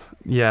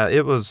 Yeah,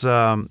 it was,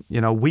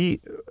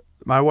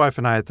 my wife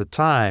and I at the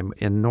time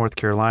in North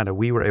Carolina,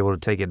 we were able to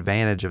take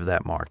advantage of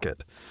that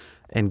market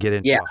and get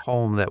into a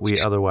home that we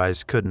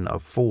otherwise couldn't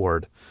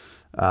afford.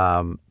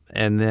 But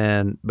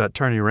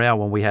turning around,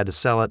 when we had to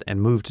sell it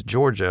and move to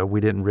Georgia,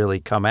 we didn't really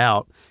come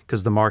out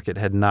because the market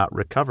had not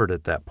recovered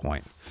at that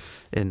point.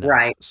 And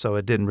right. So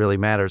it didn't really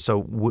matter.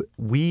 So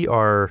we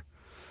are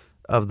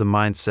of the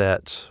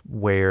mindset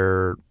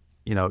where,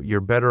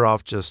 you're better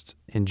off just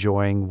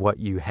enjoying what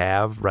you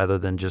have rather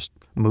than just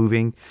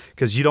moving,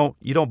 because you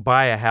don't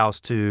buy a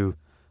house to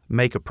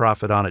make a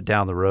profit on it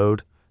down the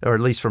road, or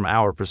at least from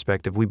our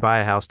perspective. We buy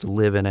a house to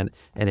live in it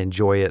and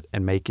enjoy it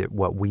and make it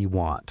what we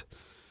want.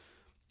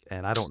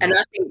 And I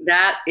think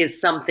that is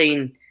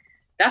something,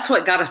 that's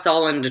what got us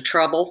all into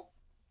trouble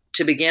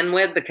to begin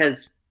with,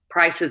 because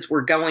prices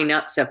were going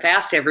up so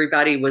fast.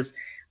 Everybody was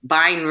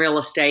buying real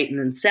estate and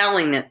then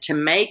selling it to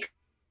make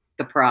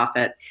a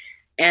profit.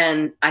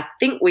 And I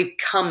think we've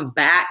come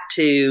back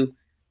to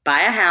buy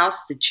a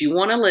house that you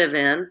want to live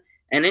in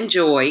and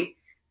enjoy,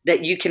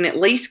 that you can at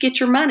least get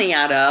your money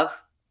out of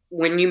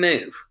when you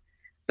move,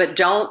 but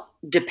don't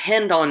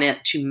depend on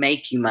it to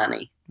make you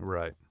money.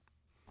 Right.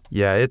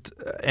 Yeah.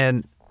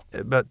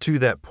 But to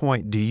that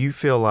point, do you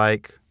feel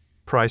like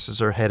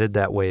prices are headed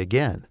that way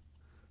again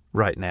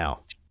right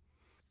now?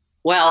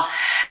 Well,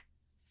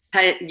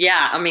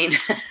 yeah, I mean,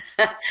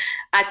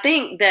 I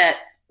think that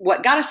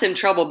what got us in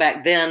trouble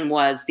back then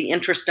was the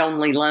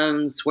interest-only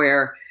loans,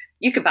 where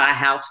you could buy a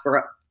house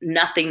for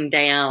nothing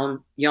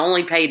down. You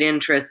only paid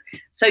interest.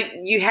 So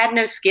you had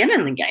no skin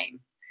in the game.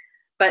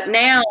 But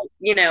now,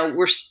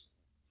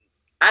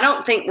 I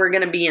don't think we're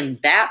going to be in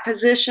that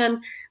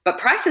position, but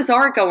prices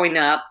are going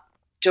up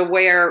to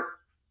where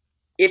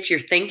if you're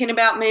thinking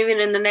about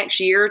moving in the next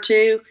year or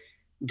two,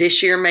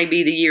 this year may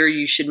be the year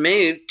you should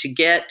move to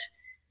get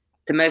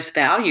the most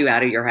value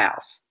out of your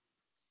house.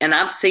 And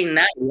I've seen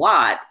that a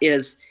lot,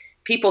 is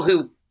people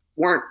who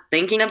weren't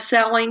thinking of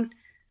selling,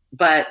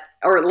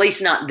 or at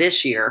least not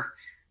this year,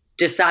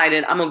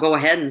 decided, I'm going to go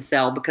ahead and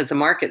sell because the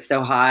market's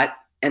so hot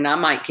and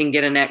I can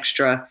get an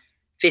extra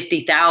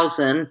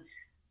 $50,000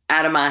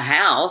 out of my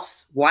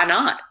house. Why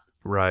not?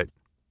 Right.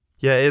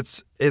 Yeah,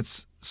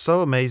 it's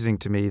so amazing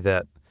to me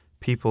that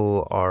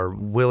people are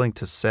willing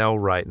to sell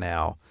right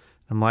now.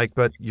 I'm like,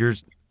 but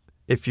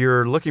if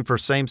you're looking for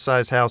same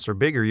size house or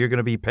bigger, you're going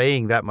to be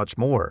paying that much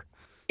more.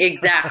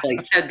 Exactly.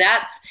 So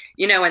that's,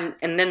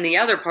 and then the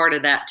other part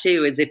of that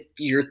too is if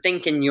you're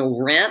thinking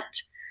you'll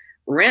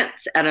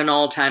rent's at an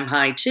all-time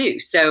high too.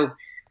 So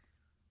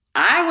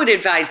I would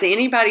advise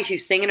anybody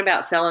who's thinking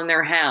about selling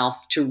their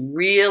house to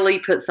really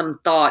put some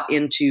thought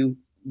into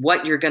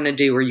what you're going to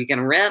do. Are you going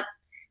to rent?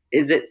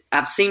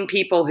 I've seen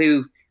people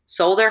who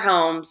sold their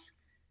homes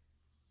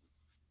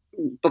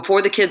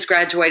before the kids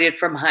graduated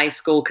from high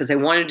school because they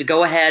wanted to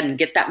go ahead and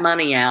get that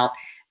money out,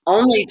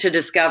 only to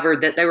discover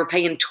that they were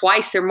paying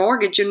twice their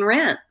mortgage and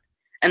rent,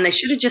 and they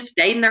should have just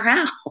stayed in their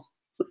house.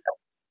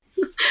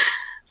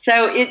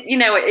 So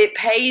it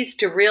pays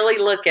to really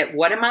look at,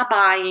 what am I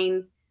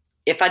buying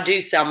if I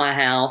do sell my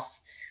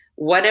house?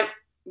 What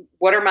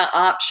are my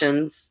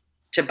options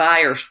to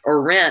buy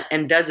or rent,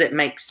 and does it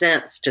make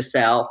sense to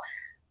sell?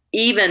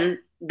 Even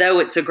though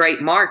it's a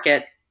great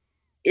market,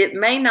 it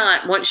may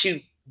not, once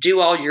you do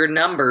all your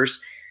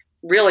numbers,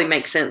 really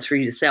make sense for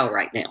you to sell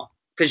right now,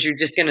 because you're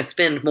just going to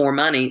spend more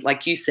money,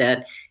 like you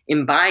said,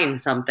 in buying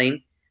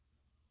something.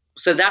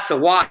 So that's a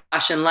wash,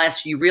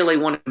 unless you really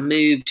want to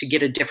move to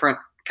get a different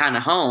kind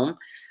of home,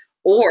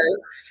 or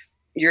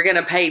you're going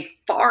to pay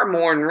far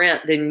more in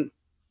rent than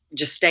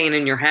just staying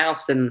in your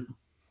house and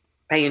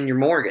paying your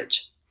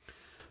mortgage.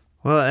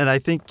 Well, and I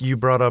think you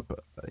brought up,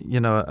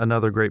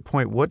 another great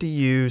point. What do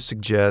you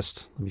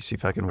suggest? Let me see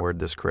if I can word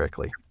this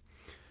correctly.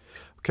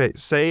 Okay,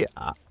 say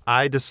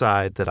I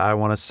decide that I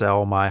want to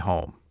sell my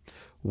home.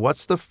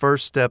 What's the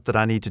first step that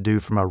I need to do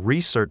from a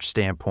research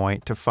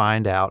standpoint to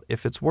find out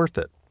if it's worth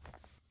it?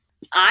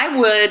 I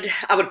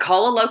would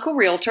call a local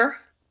realtor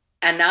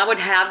and I would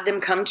have them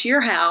come to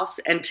your house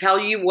and tell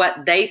you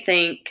what they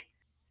think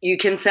you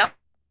can sell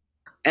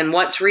and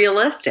what's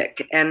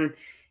realistic, and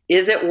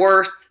is it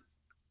worth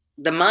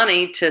the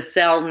money to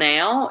sell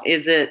now?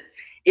 Is it,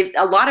 if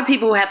a lot of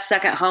people who have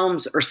second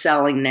homes are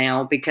selling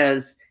now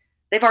because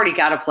they've already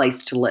got a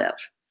place to live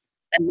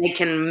and they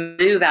can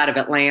move out of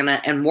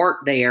Atlanta and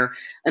work there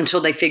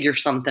until they figure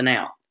something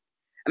out.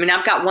 I mean,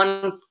 I've got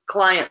one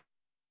client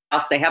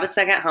house, they have a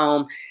second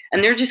home,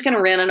 and they're just going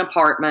to rent an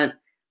apartment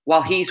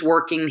while he's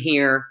working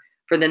here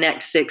for the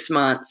next 6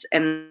 months,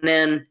 and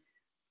then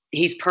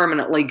he's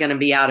permanently going to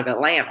be out of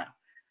Atlanta.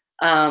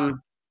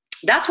 Um,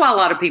 that's why a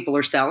lot of people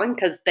are selling,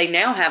 because they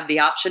now have the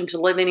option to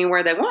live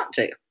anywhere they want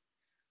to.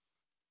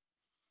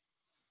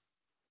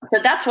 So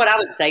that's what I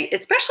would say,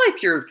 especially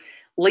if you're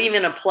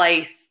leaving a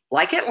place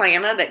like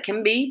Atlanta that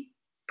can be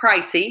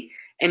pricey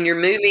and you're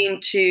moving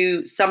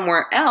to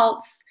somewhere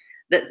else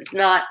that's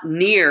not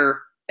near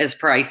as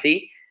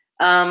pricey.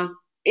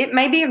 It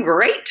may be a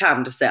great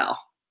time to sell,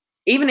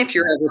 even if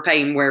you're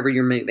overpaying wherever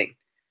you're moving.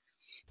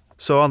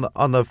 So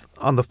on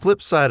the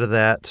flip side of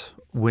that,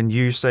 when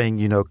you're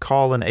saying,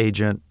 call an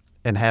agent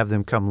and have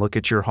them come look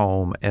at your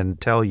home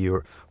and tell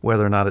you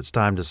whether or not it's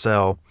time to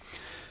sell,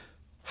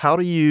 how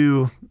do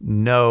you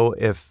know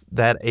if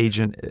that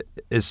agent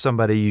is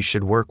somebody you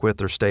should work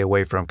with or stay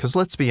away from? Because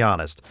let's be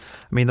honest,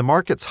 I mean, the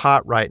market's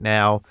hot right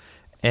now,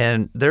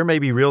 and there may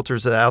be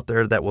realtors out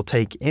there that will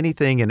take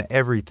anything and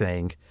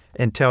everything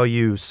and tell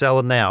you sell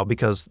it now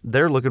because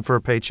they're looking for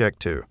a paycheck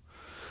too.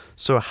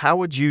 So how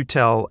would you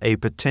tell a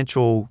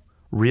potential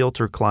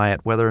realtor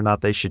client whether or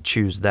not they should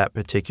choose that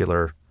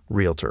particular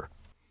realtor?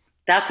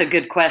 That's a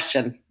good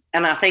question.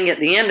 And I think at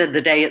the end of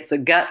the day, it's a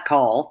gut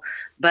call.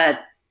 But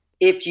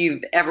if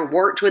you've ever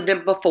worked with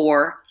them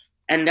before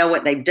and know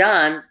what they've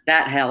done,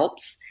 that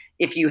helps.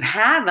 If you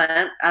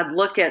haven't, I'd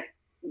look at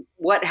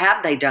what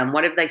have they done?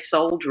 What have they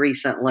sold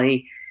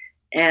recently?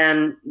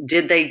 And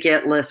did they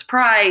get list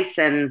price,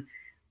 and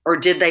or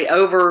did they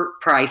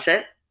overprice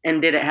it,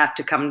 and did it have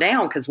to come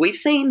down? Because we've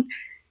seen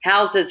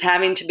houses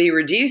having to be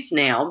reduced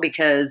now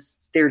because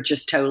they're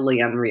just totally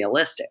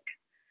unrealistic.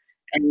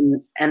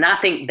 And I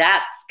think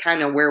that's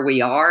kind of where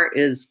we are,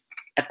 is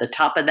at the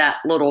top of that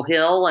little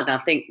hill, and I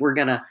think we're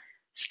going to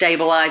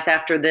stabilize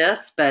after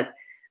this. But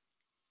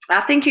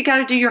I think you got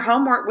to do your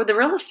homework with the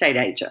real estate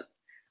agent.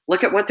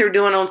 Look at what they're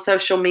doing on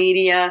social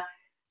media.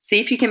 See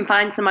if you can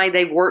find somebody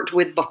they've worked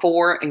with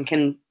before and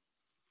can,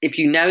 if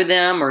you know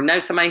them or know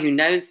somebody who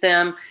knows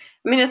them.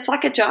 I mean, it's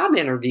like a job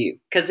interview,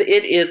 because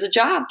it is a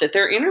job that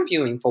they're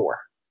interviewing for,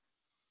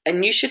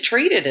 and you should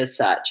treat it as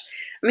such.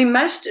 I mean,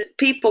 most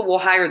people will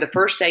hire the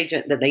first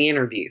agent that they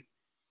interview.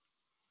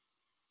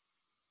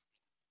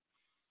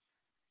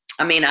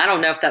 I mean, I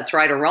don't know if that's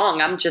right or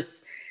wrong. I just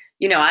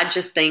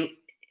think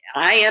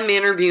I am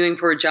interviewing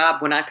for a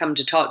job when I come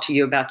to talk to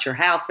you about your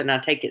house, and I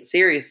take it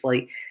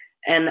seriously.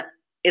 And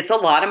it's a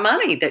lot of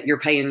money that you're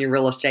paying your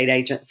real estate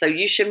agent. So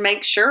you should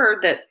make sure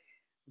that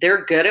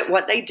they're good at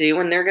what they do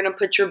and they're going to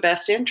put your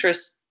best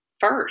interest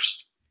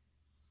first,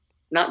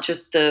 not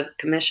just the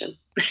commission.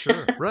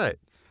 Sure, right.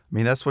 I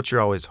mean, that's what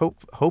you're always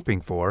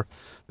hoping for.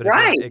 But again,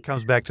 Right. it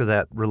comes back to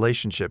that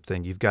relationship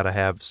thing. You've got to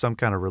have some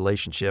kind of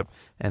relationship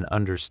and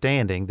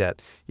understanding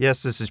that,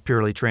 yes, this is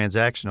purely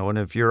transactional. And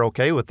if you're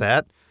okay with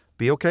that,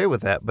 be okay with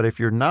that. But if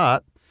you're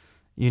not,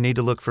 you need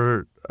to look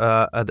for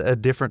a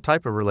different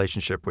type of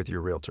relationship with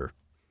your realtor.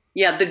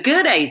 Yeah, the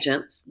good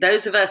agents,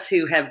 those of us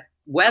who have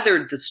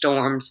weathered the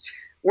storms,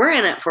 we're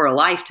in it for a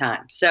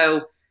lifetime.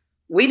 So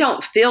we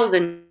don't feel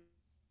the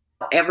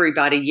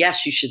everybody,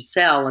 yes, you should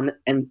sell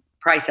and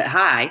price it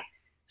high.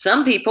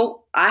 Some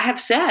people, I have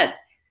said,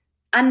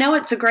 I know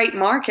it's a great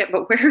market,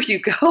 but where are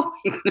you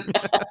going?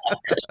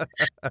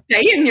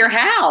 Stay in your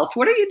house.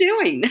 What are you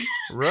doing?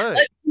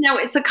 Right. No,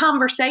 it's a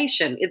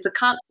conversation. It's a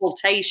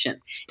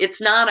consultation.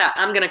 It's not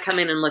I'm going to come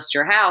in and list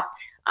your house.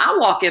 I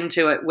walk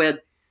into it with,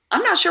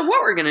 I'm not sure what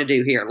we're going to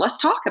do here. Let's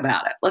talk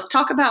about it. Let's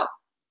talk about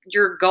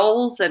your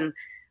goals and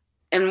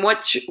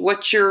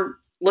what you're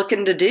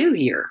looking to do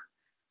here.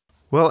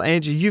 Well,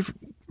 Angie, you've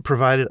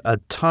provided a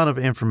ton of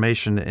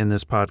information in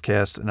this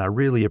podcast, and I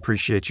really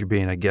appreciate you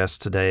being a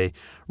guest today.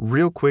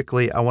 Real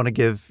quickly, I want to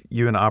give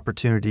you an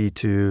opportunity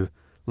to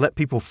let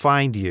people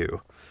find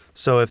you.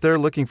 So if they're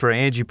looking for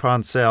Angie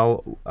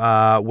Poncel,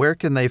 where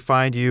can they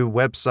find you?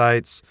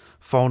 Websites,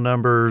 phone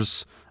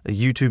numbers, a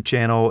YouTube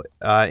channel,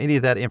 any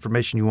of that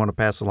information you want to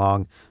pass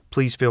along,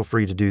 please feel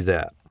free to do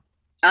that.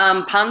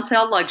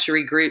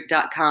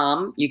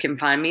 PoncelLuxuryGroup.com. You can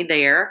find me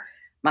there.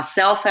 My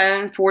cell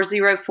phone,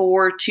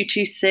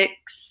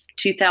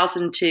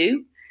 404-226-2002.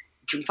 You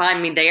can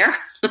find me there.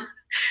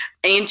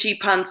 Angie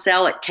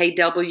Poncel at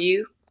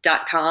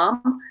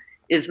KW.com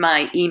is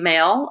my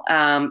email.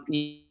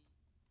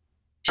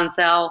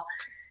 Poncel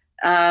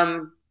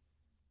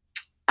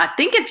I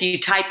think if you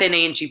type in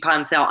Angie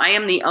Poncel, I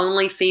am the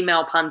only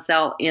female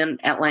Poncel in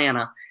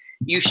Atlanta.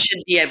 You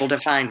should be able to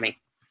find me.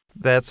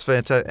 That's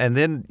fantastic. And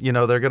then,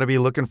 they're going to be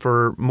looking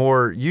for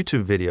more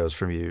YouTube videos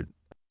from you.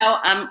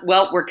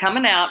 Well, we're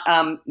coming out.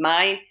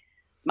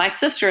 My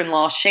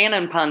sister-in-law,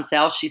 Shannon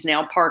Poncel, she's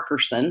now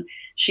Parkerson.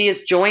 She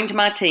has joined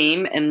my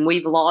team, and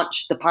we've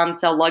launched the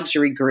Poncel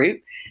Luxury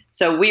Group.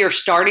 So we are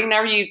starting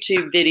our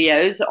YouTube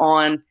videos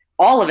on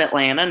all of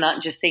Atlanta,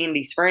 not just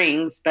Sandy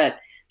Springs, but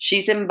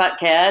she's in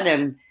Buckhead,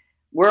 and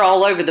we're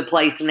all over the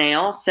place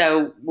now.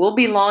 So we'll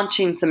be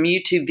launching some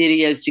YouTube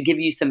videos to give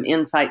you some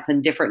insights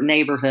in different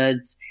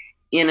neighborhoods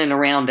in and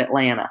around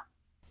Atlanta.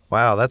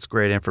 Wow, that's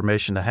great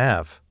information to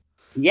have.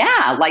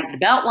 Yeah, like the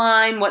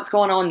Beltline, what's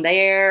going on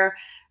there.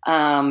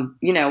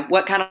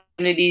 What kind of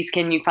communities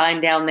can you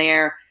find down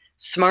there?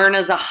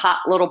 Smyrna's a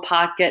hot little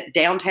pocket.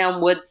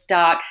 Downtown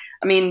Woodstock.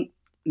 I mean,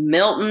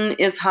 Milton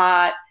is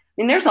hot. I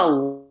mean, there's a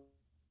lot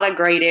of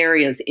great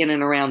areas in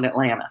and around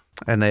Atlanta.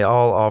 And they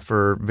all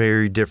offer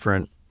very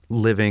different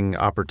living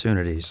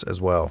opportunities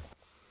as well.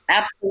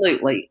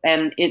 Absolutely.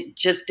 And it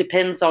just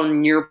depends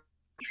on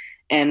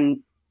and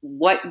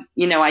what,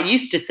 I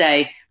used to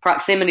say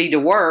proximity to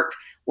work.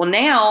 Well,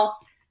 now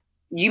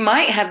you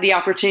might have the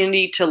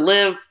opportunity to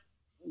live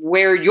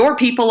where your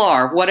people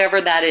are,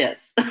 whatever that is.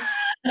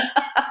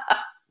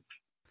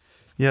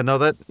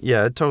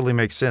 It totally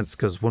makes sense,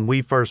 because when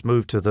we first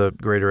moved to the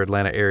greater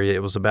Atlanta area,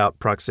 it was about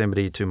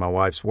proximity to my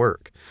wife's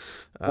work.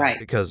 Right.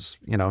 Because,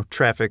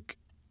 traffic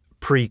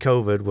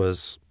pre-COVID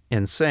was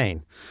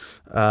insane.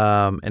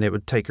 And it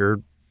would take her,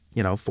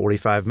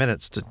 45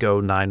 minutes to go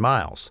 9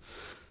 miles.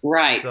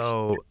 Right.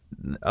 So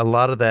a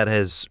lot of that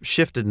has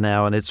shifted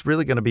now, and it's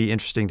really going to be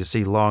interesting to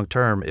see long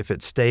term if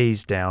it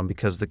stays down,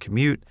 because the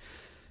commute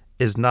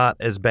is not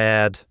as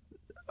bad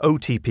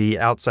OTP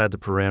outside the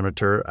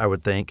perimeter, I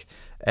would think,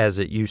 as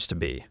it used to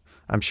be.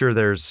 I'm sure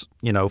there's,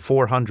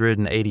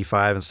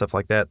 485 and stuff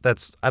like that.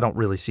 I don't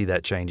really see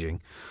that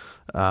changing.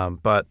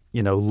 But,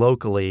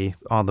 locally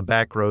on the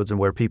back roads and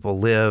where people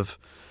live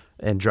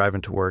and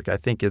driving to work, I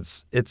think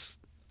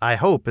I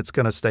hope it's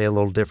going to stay a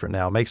little different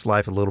now. It makes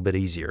life a little bit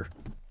easier.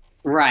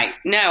 Right.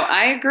 No,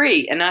 I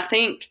agree. And I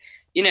think,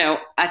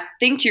 I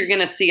think you're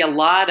going to see a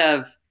lot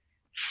of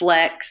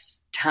flex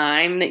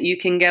time that you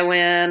can go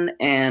in,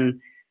 and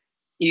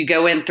you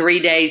go in 3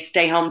 days,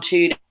 stay home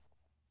 2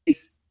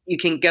 days. You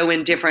can go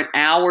in different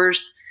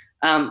hours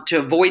to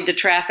avoid the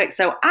traffic.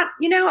 So I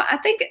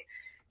think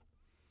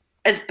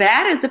as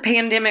bad as the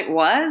pandemic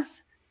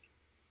was,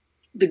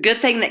 the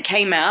good thing that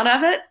came out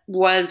of it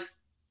was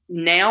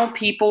now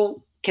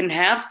people can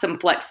have some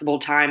flexible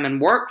time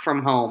and work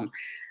from home.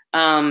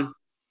 And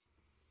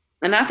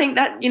I think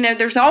that,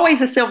 there's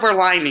always a silver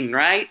lining,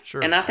 right?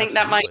 Sure, and I think absolutely.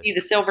 that might be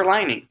the silver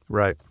lining.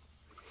 Right.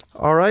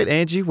 All right,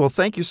 Angie. Well,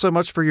 thank you so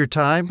much for your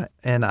time,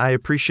 and I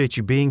appreciate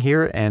you being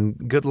here,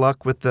 and good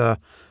luck with the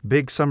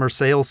big summer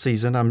sale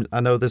season. I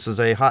know this is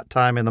a hot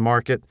time in the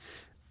market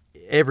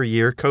every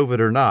year, COVID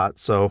or not,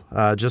 so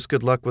just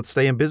good luck with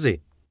staying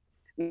busy.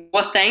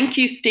 Well, thank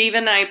you,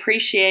 Stephen. I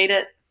appreciate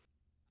it.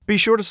 Be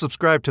sure to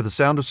subscribe to the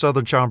Sound of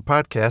Southern Charm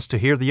podcast to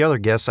hear the other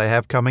guests I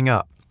have coming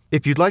up.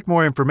 If you'd like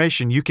more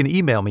information, you can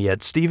email me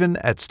at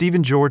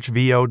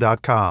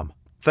stephen@stephengeorgevo.com.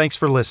 Thanks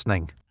for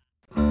listening.